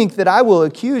not think that I will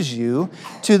accuse you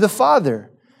to the Father.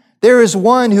 There is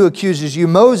one who accuses you,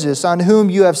 Moses, on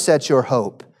whom you have set your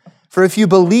hope. For if you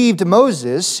believed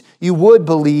Moses, you would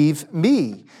believe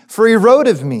me, for he wrote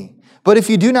of me. But if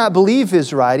you do not believe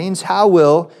his writings, how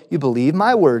will you believe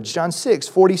my words? John 6,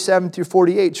 47 through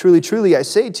 48, truly, truly, I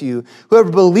say to you,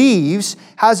 whoever believes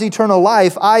has eternal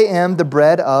life. I am the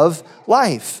bread of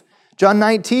life. John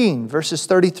 19, verses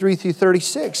 33 through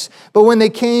 36. But when they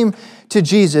came to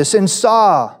Jesus and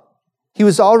saw he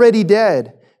was already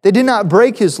dead, they did not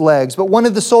break his legs, but one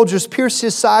of the soldiers pierced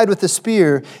his side with a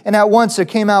spear, and at once there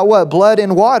came out what? Blood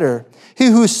and water. He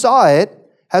who saw it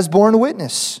has borne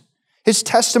witness. His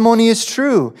testimony is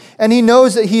true, and he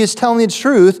knows that he is telling the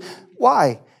truth.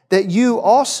 Why? That you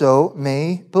also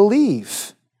may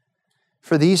believe.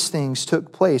 For these things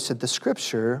took place that the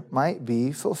scripture might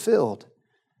be fulfilled.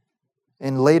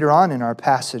 And later on in our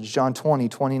passage, John 20,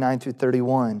 29 through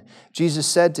 31, Jesus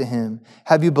said to him,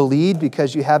 have you believed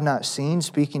because you have not seen?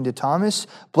 Speaking to Thomas,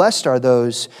 blessed are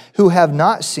those who have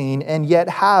not seen and yet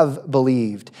have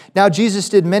believed. Now Jesus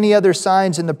did many other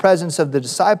signs in the presence of the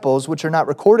disciples, which are not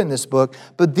recorded in this book,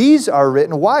 but these are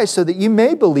written. Why? So that you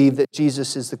may believe that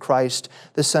Jesus is the Christ,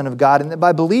 the Son of God, and that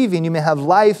by believing you may have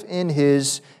life in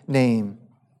his name.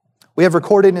 We have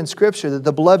recorded in Scripture that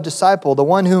the beloved disciple, the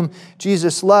one whom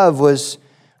Jesus loved, was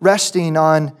resting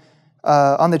on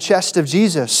the chest of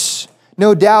Jesus.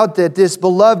 No doubt that this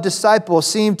beloved disciple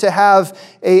seemed to have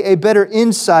a better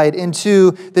insight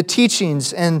into the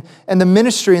teachings and the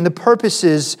ministry and the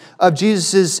purposes of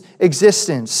Jesus'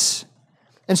 existence.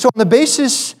 And so on the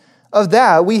basis of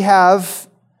that, we have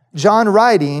John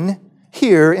writing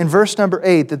here in verse number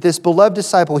 8 that this beloved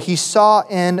disciple, he saw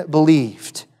and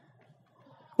believed.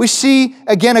 We see,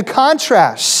 again, a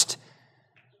contrast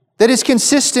that is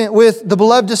consistent with the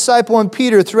beloved disciple and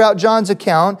Peter throughout John's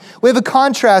account. We have a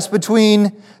contrast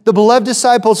between the beloved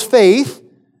disciple's faith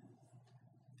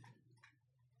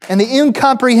and the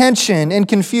incomprehension and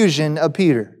confusion of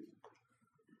Peter.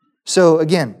 So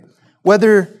again,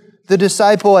 whether the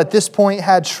disciple at this point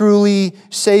had truly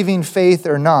saving faith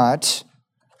or not,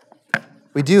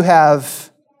 we do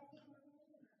have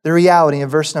the reality in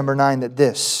verse number 9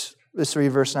 that let's read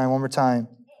verse 9 one more time.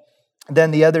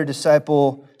 Then the other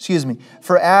disciple,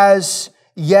 for as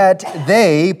yet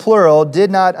they, plural, did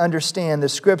not understand the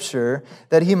scripture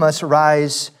that he must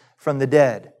rise from the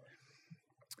dead.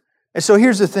 And so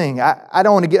here's the thing. I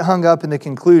don't want to get hung up in the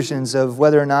conclusions of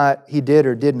whether or not he did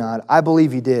or did not. I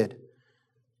believe he did.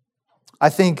 I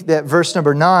think that verse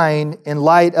number 9, in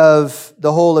light of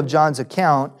the whole of John's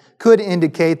account, could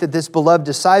indicate that this beloved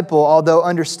disciple, although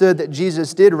understood that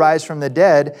Jesus did rise from the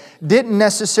dead, didn't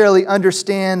necessarily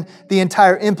understand the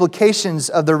entire implications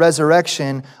of the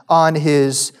resurrection on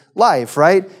his life,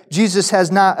 right? Jesus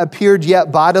has not appeared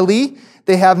yet bodily.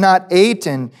 they have not ate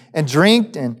and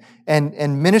drinked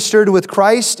and ministered with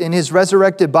Christ in His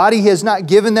resurrected body. He has not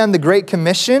given them the Great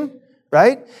Commission,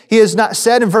 right? He has not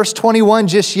said in verse 21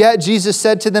 just yet. Jesus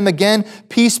said to them again,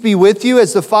 "Peace be with you,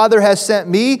 as the Father has sent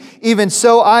me, even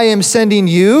so I am sending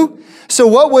you." So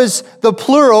what was the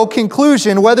plural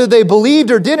conclusion, whether they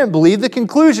believed or didn't believe? The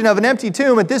conclusion of an empty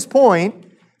tomb at this point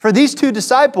for these two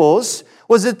disciples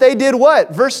was that they did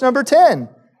what? Verse number 10.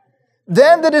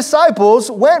 Then the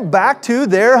disciples went back to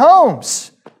their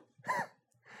homes.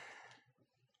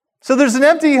 So there's an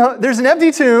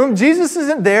empty tomb. Jesus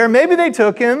isn't there. Maybe they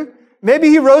took Him. Maybe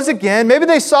He rose again. Maybe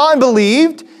they saw and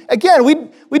believed. Again,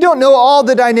 we don't know all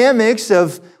the dynamics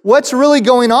of what's really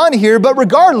going on here, but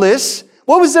regardless,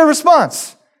 what was their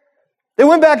response? They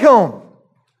went back home.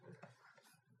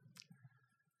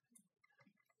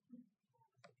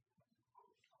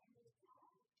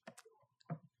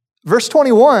 Verse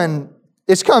 21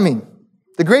 is coming.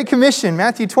 The Great Commission,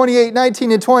 Matthew 28,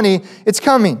 19 and 20, it's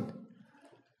coming.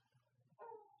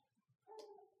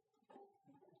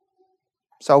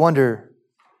 So I wonder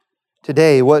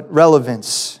today, what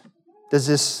relevance does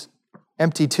this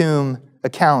empty tomb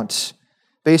account,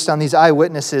 based on these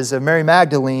eyewitnesses of Mary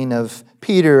Magdalene, of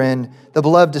Peter, and the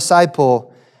beloved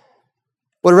disciple,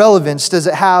 what relevance does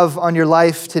it have on your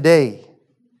life today?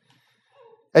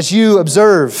 As you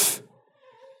observe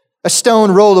a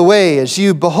stone rolled away, as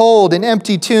you behold an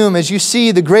empty tomb, as you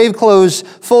see the grave clothes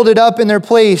folded up in their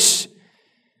place,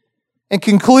 and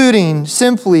concluding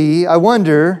simply, I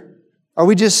wonder, are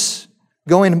we just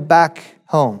going back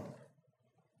home?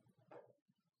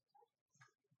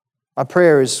 My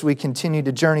prayer is we continue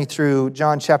to journey through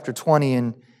John chapter 20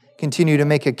 and continue to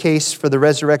make a case for the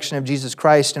resurrection of Jesus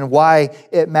Christ and why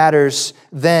it matters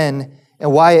then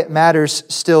and why it matters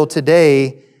still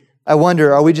today. I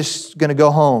wonder, are we just going to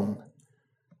go home?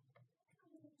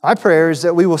 My prayer is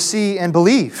that we will see and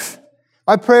believe.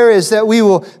 My prayer is that we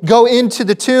will go into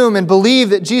the tomb and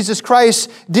believe that Jesus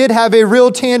Christ did have a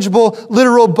real, tangible,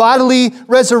 literal, bodily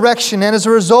resurrection. And as a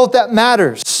result, that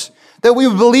matters. That we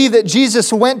believe that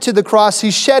Jesus went to the cross.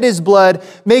 He shed His blood,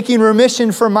 making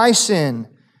remission for my sin.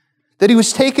 That He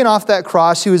was taken off that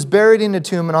cross. He was buried in a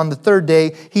tomb. And on the third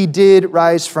day, He did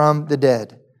rise from the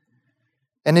dead.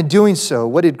 And in doing so,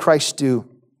 what did Christ do?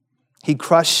 He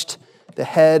crushed the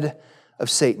head of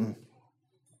Satan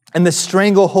and the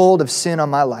stranglehold of sin on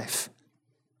my life.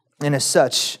 And as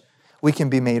such, we can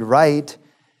be made right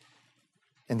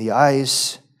in the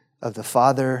eyes of the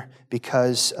Father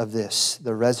because of this,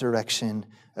 the resurrection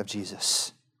of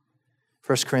Jesus.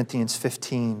 1 Corinthians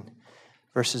 15,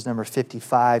 verses number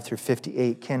 55 through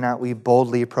 58. Cannot we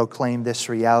boldly proclaim this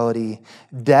reality?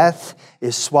 Death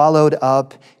is swallowed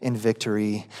up in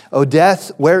victory. O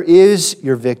death, where is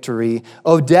your victory?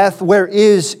 O death, where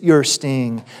is your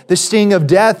sting? The sting of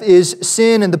death is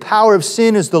sin, and the power of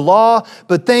sin is the law.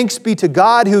 But thanks be to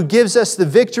God who gives us the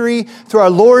victory through our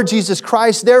Lord Jesus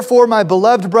Christ. Therefore, my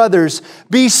beloved brothers,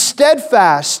 be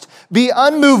steadfast, be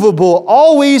unmovable,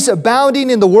 always abounding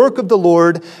in the work of the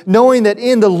Lord, knowing that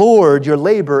in the Lord your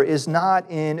labor is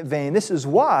not in vain. This is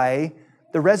why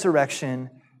the resurrection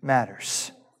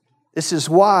matters. This is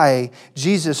why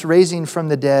Jesus raising from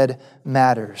the dead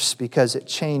matters, because it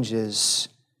changes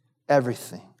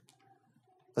everything.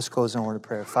 Let's close in a word of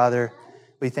prayer. Father,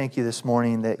 we thank You this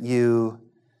morning that You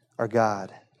are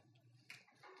God.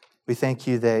 We thank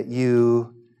You that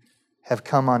You have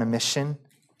come on a mission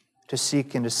to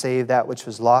seek and to save that which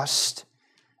was lost,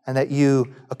 and that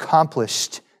You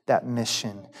accomplished that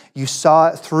mission. You saw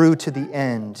it through to the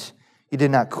end. You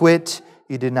did not quit.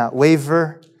 You did not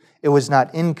waver. It was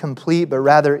not incomplete, but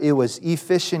rather it was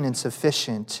efficient and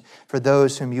sufficient for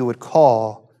those whom You would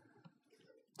call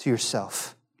to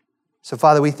Yourself. So,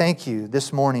 Father, we thank You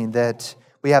this morning that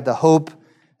we have the hope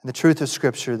and the truth of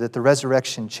Scripture that the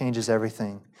resurrection changes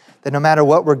everything. That no matter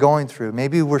what we're going through,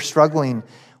 maybe we're struggling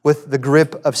with the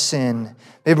grip of sin.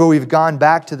 Maybe we've gone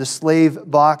back to the slave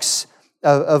box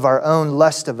of our own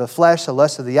lust of the flesh, the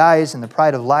lust of the eyes, and the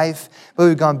pride of life. But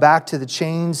we've gone back to the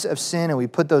chains of sin, and we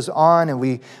put those on, and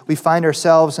we find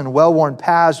ourselves in well-worn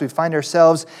paths. We find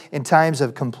ourselves in times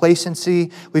of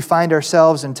complacency. We find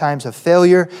ourselves in times of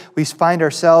failure. We find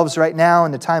ourselves right now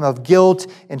in the time of guilt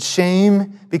and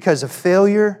shame because of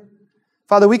failure.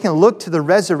 Father, we can look to the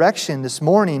resurrection this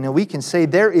morning, and we can say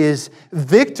there is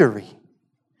victory.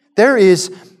 There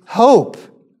is hope.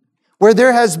 Where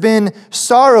there has been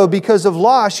sorrow because of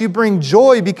loss, You bring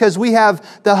joy because we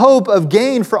have the hope of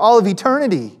gain for all of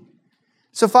eternity.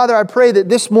 So, Father, I pray that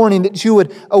this morning that You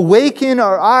would awaken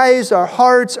our eyes, our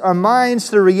hearts, our minds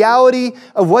to the reality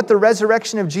of what the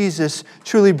resurrection of Jesus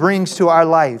truly brings to our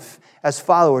life. as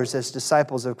followers, as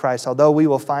disciples of Christ, although we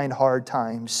will find hard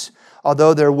times,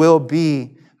 although there will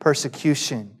be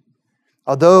persecution,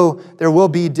 although there will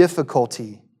be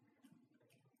difficulty,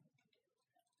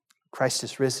 Christ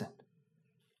is risen.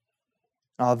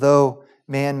 Although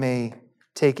man may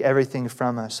take everything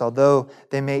from us, although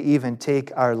they may even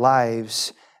take our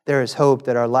lives, there is hope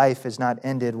that our life is not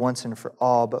ended once and for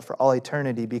all, but for all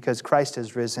eternity, because Christ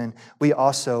has risen, we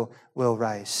also will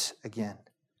rise again.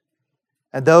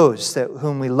 And those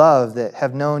whom we love, that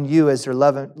have known you as their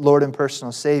Lord and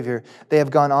personal Savior, they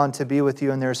have gone on to be with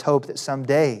you, and there's hope that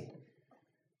someday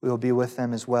we will be with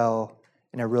them as well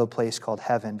in a real place called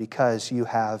heaven, because you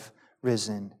have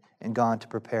risen and gone to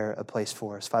prepare a place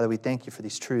for us. Father, we thank you for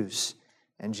these truths.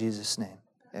 In Jesus' name,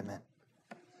 amen.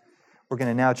 We're going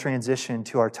to now transition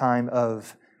to our time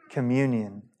of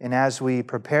communion. And as we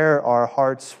prepare our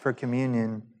hearts for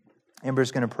communion,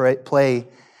 Amber's going to play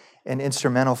an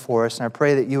instrumental for us. And I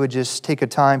pray that you would just take a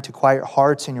time to quiet your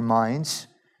hearts and your minds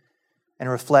and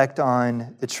reflect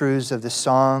on the truths of this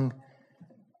song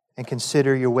and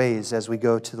consider your ways as we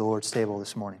go to the Lord's table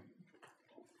this morning.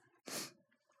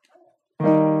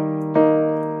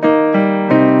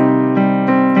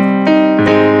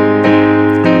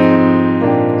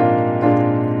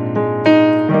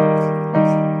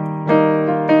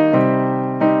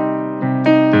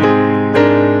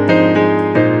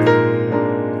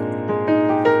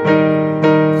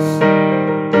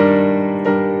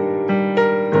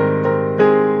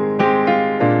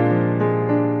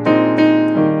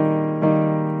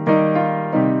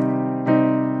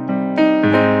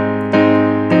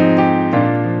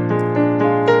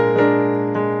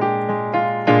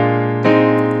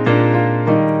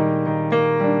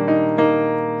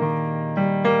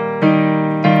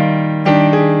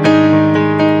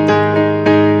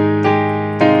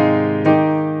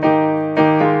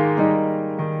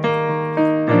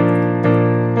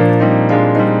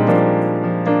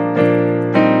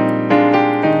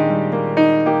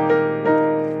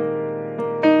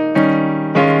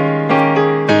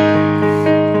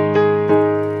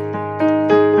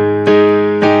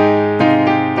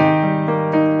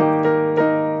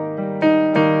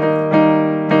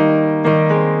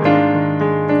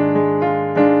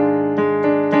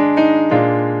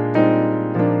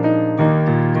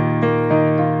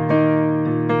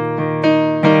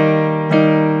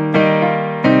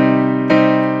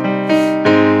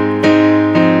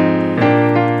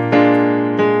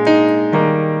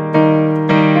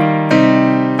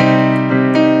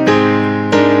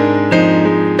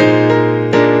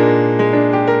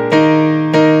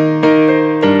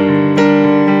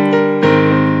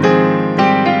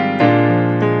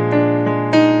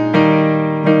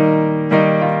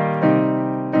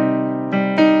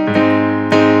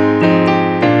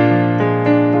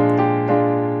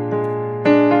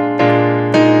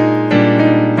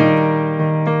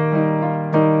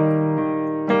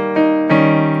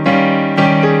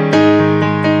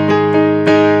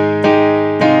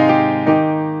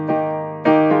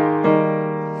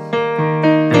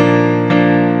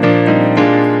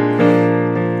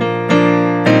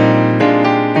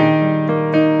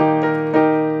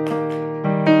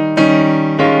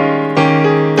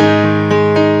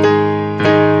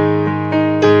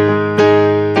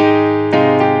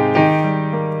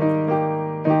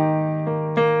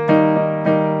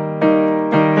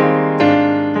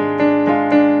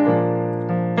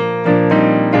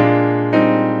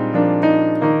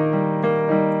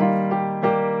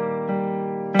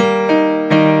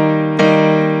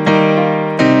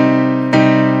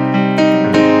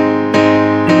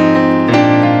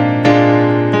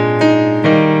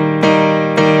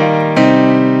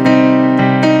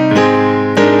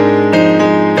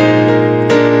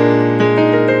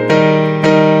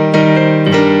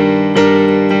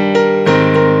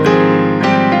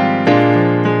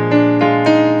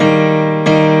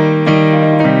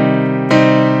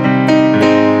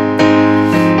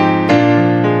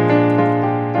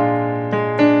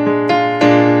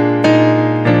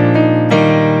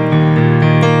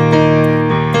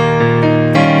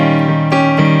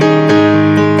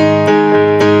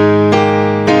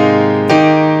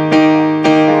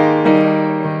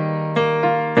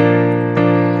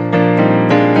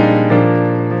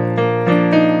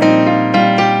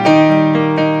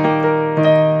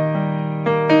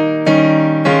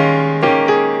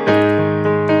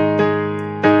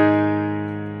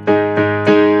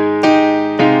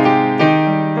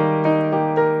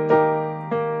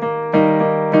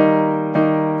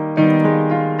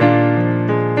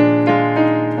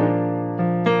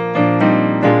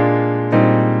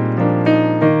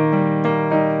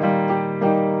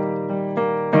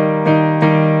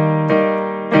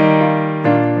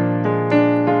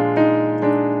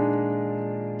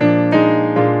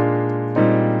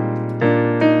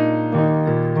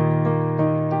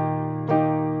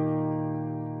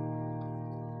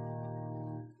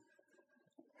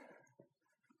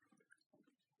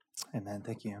 Amen.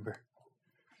 Thank you, Amber.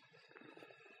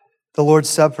 The Lord's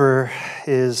Supper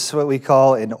is what we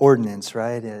call an ordinance,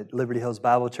 right? At Liberty Hills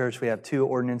Bible Church, we have two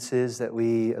ordinances that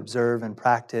we observe and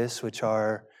practice, which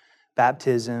are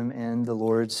baptism and the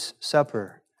Lord's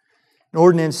Supper. An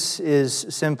ordinance is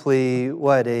simply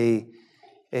what? A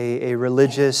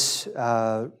religious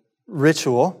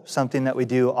ritual, something that we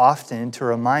do often to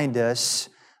remind us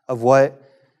of what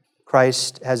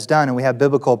Christ has done, and we have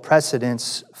biblical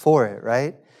precedents for it,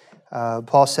 right?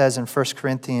 Paul says in 1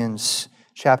 Corinthians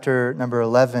chapter number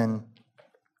 11,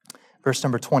 verse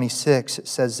number 26, it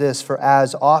says this, "For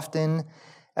as often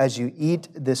as you eat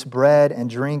this bread and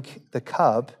drink the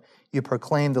cup, you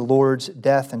proclaim the Lord's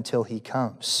death until He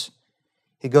comes."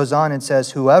 He goes on and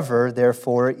says, "Whoever,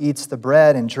 therefore, eats the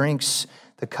bread and drinks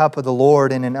the cup of the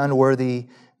Lord in an unworthy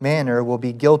manner will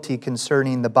be guilty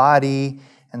concerning the body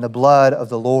and the blood of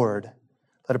the Lord.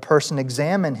 Let a person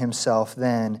examine himself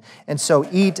then, and so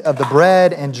eat of the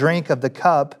bread and drink of the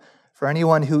cup. For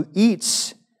anyone who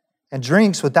eats and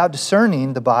drinks without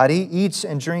discerning the body eats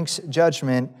and drinks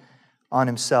judgment on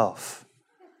himself."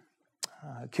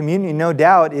 Communion, no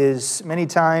doubt, is many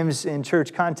times in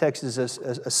church context is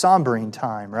a sombering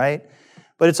time, right?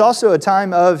 But it's also a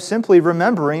time of simply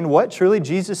remembering what truly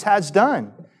Jesus has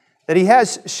done. That He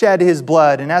has shed His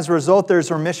blood, and as a result,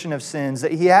 there's remission of sins.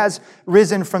 That He has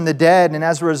risen from the dead, and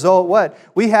as a result, what?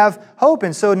 We have hope.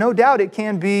 And so no doubt it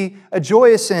can be a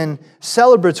joyous and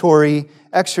celebratory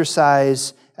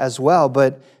exercise as well.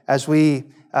 But as we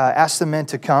ask the men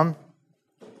to come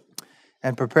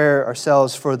and prepare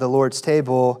ourselves for the Lord's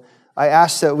table, I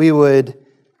ask that we would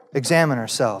examine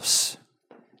ourselves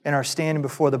in our standing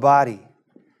before the body.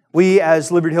 We,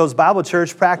 as Liberty Hills Bible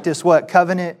Church, practice what?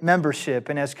 Covenant membership.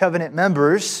 And as covenant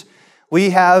members, we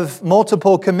have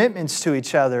multiple commitments to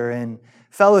each other and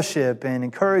fellowship and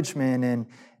encouragement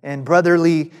and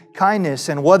brotherly kindness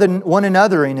and one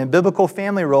anothering and biblical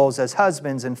family roles as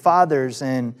husbands and fathers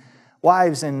and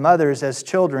wives and mothers as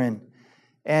children.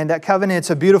 And that covenant, it's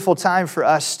a beautiful time for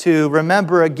us to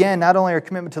remember again, not only our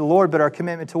commitment to the Lord, but our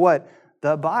commitment to what?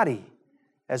 The body,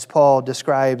 as Paul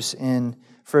describes in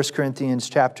 1 Corinthians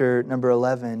chapter number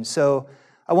 11. So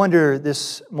I wonder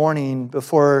this morning,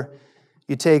 before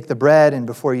you take the bread and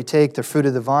before you take the fruit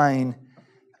of the vine,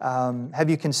 have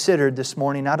you considered this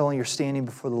morning not only you're standing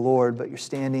before the Lord, but you're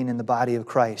standing in the body of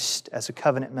Christ as a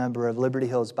covenant member of Liberty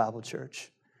Hills Bible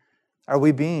Church? Are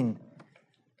we being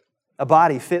a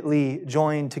body fitly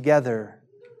joined together?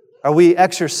 Are we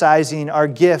exercising our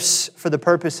gifts for the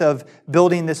purpose of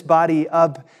building this body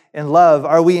up in love?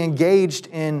 Are we engaged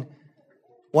in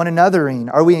one anothering?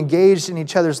 Are we engaged in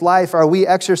each other's life? Are we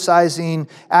exercising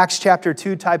Acts chapter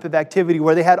 2 type of activity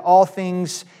where they had all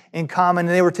things in common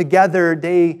and they were together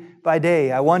day by day?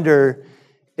 I wonder,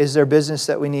 is there business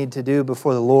that we need to do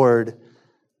before the Lord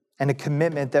and a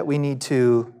commitment that we need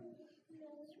to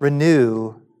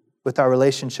renew with our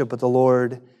relationship with the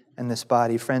Lord and this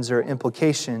body? Friends, there are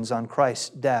implications on Christ's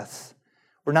death.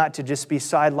 We're not to just be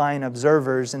sideline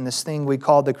observers in this thing we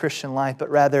call the Christian life, but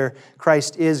rather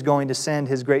Christ is going to send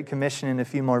His Great Commission in a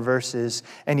few more verses,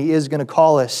 and He is going to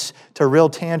call us to real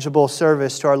tangible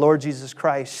service to our Lord Jesus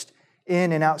Christ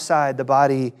in and outside the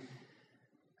body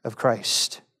of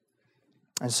Christ.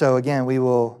 And so again, we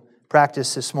will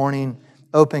practice this morning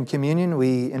open communion.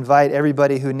 We invite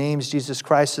everybody who names Jesus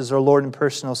Christ as our Lord and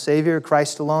personal Savior,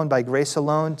 Christ alone, by grace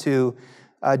alone, to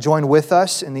join with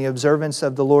us in the observance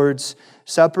of the Lord's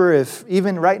Supper. If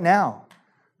even right now,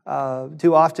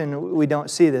 too often we don't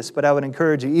see this, but I would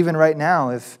encourage you, even right now,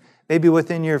 if maybe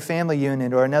within your family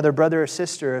unit or another brother or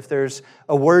sister, if there's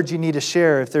a word you need to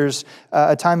share, if there's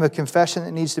a time of confession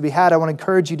that needs to be had, I want to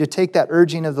encourage you to take that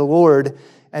urging of the Lord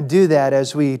and do that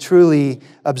as we truly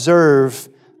observe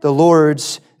the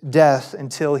Lord's death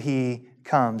until He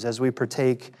comes, as we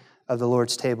partake of the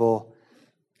Lord's table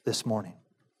this morning.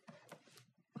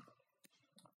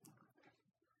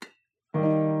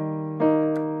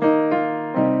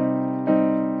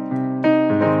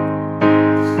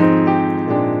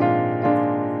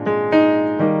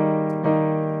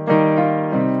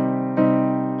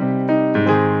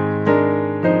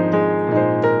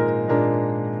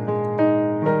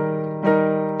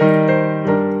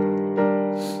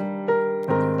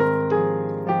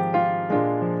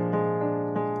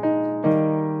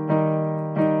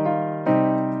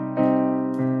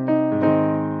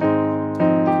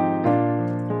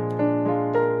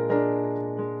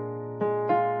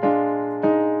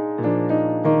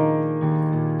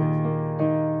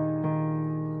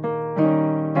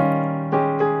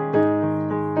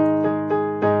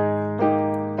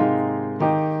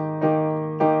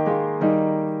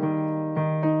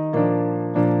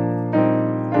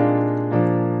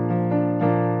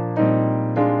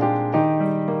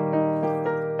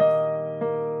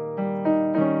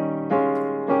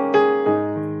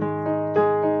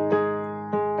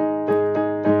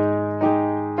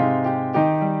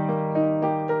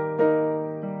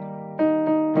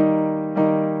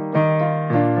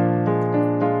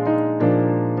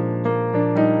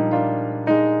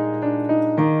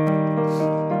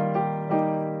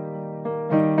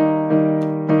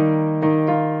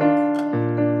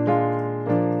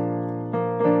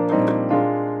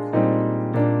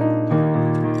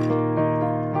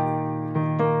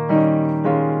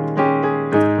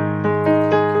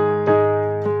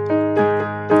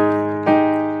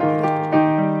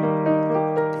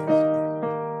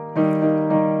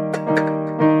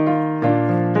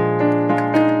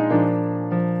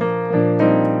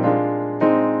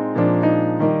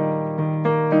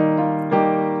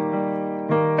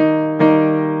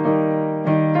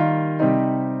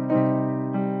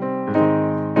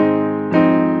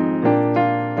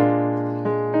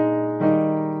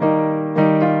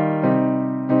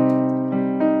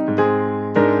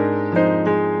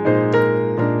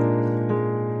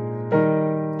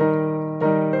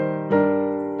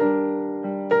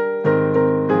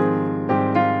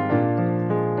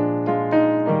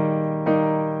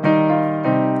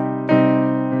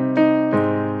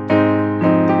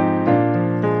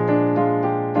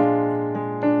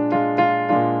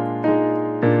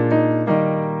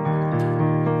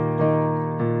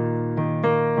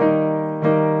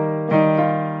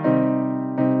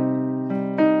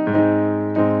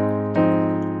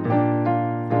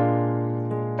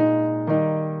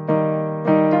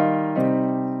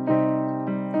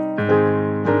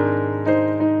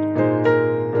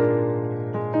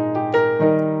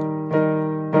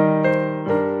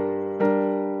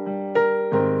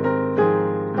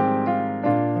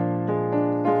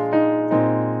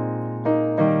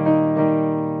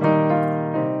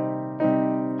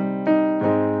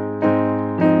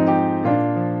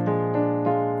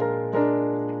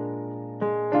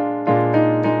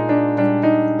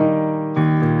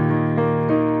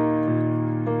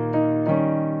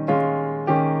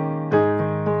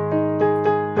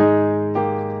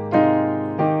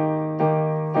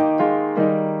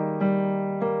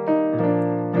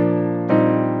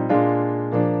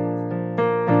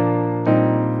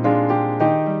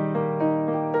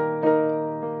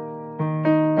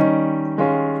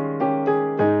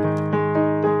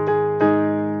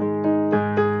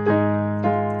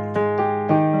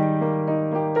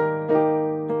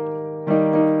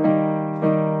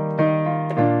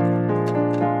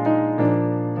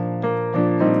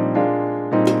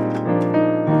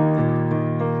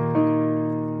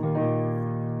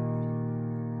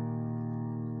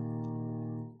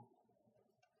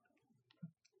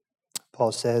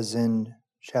 Paul says in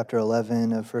chapter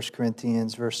 11 of 1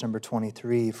 Corinthians, verse number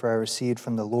 23, "For I received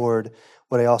from the Lord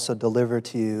what I also delivered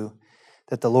to you,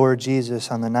 that the Lord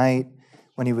Jesus, on the night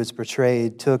when he was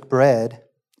betrayed, took bread,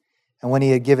 and when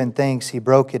he had given thanks, he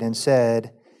broke it and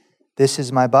said, 'This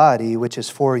is my body, which is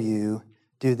for you.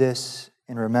 Do this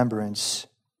in remembrance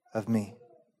of me.'"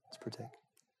 Let's partake.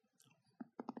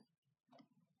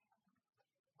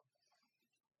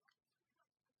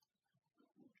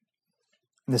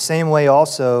 In the same way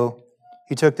also,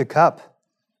 he took the cup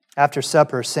after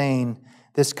supper, saying,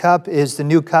 "This cup is the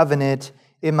new covenant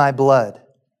in my blood.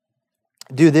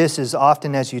 Do this as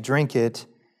often as you drink it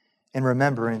in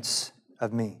remembrance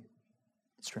of me."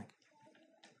 Let's drink.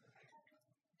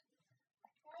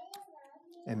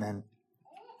 Amen.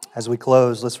 As we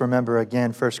close, let's remember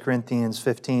again 1 Corinthians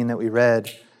 15 that we read.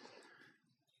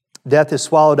 "Death is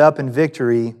swallowed up in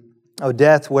victory. O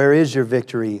death, where is your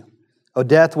victory? O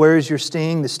death, where is your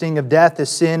sting? The sting of death is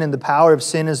sin, and the power of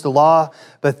sin is the law.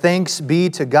 But thanks be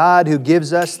to God who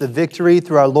gives us the victory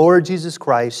through our Lord Jesus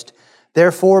Christ.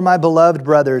 Therefore, my beloved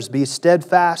brothers, be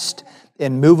steadfast,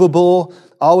 immovable,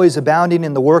 always abounding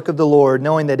in the work of the Lord,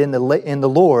 knowing that in the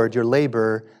Lord your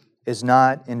labor is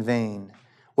not in vain."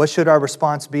 What should our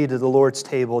response be to the Lord's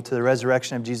table, to the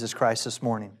resurrection of Jesus Christ this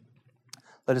morning?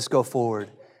 Let us go forward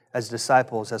as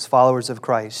disciples, as followers of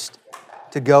Christ,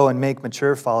 to go and make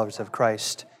mature followers of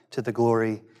Christ to the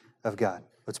glory of God.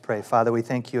 Let's pray. Father, we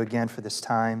thank you again for this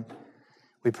time.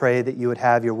 We pray that you would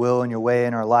have your will and your way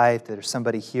in our life, that there's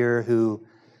somebody here who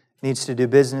needs to do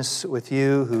business with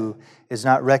you, who is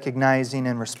not recognizing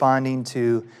and responding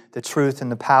to the truth and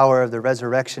the power of the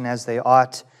resurrection as they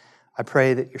ought. I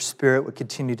pray that your Spirit would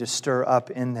continue to stir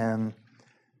up in them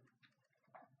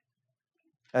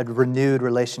a renewed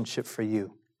relationship for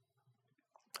you.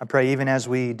 I pray even as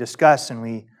we discuss and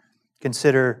we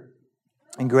consider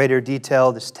in greater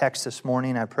detail this text this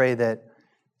morning, I pray that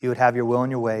you would have your will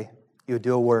and your way. You would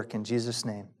do a work in Jesus'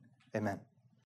 name. Amen.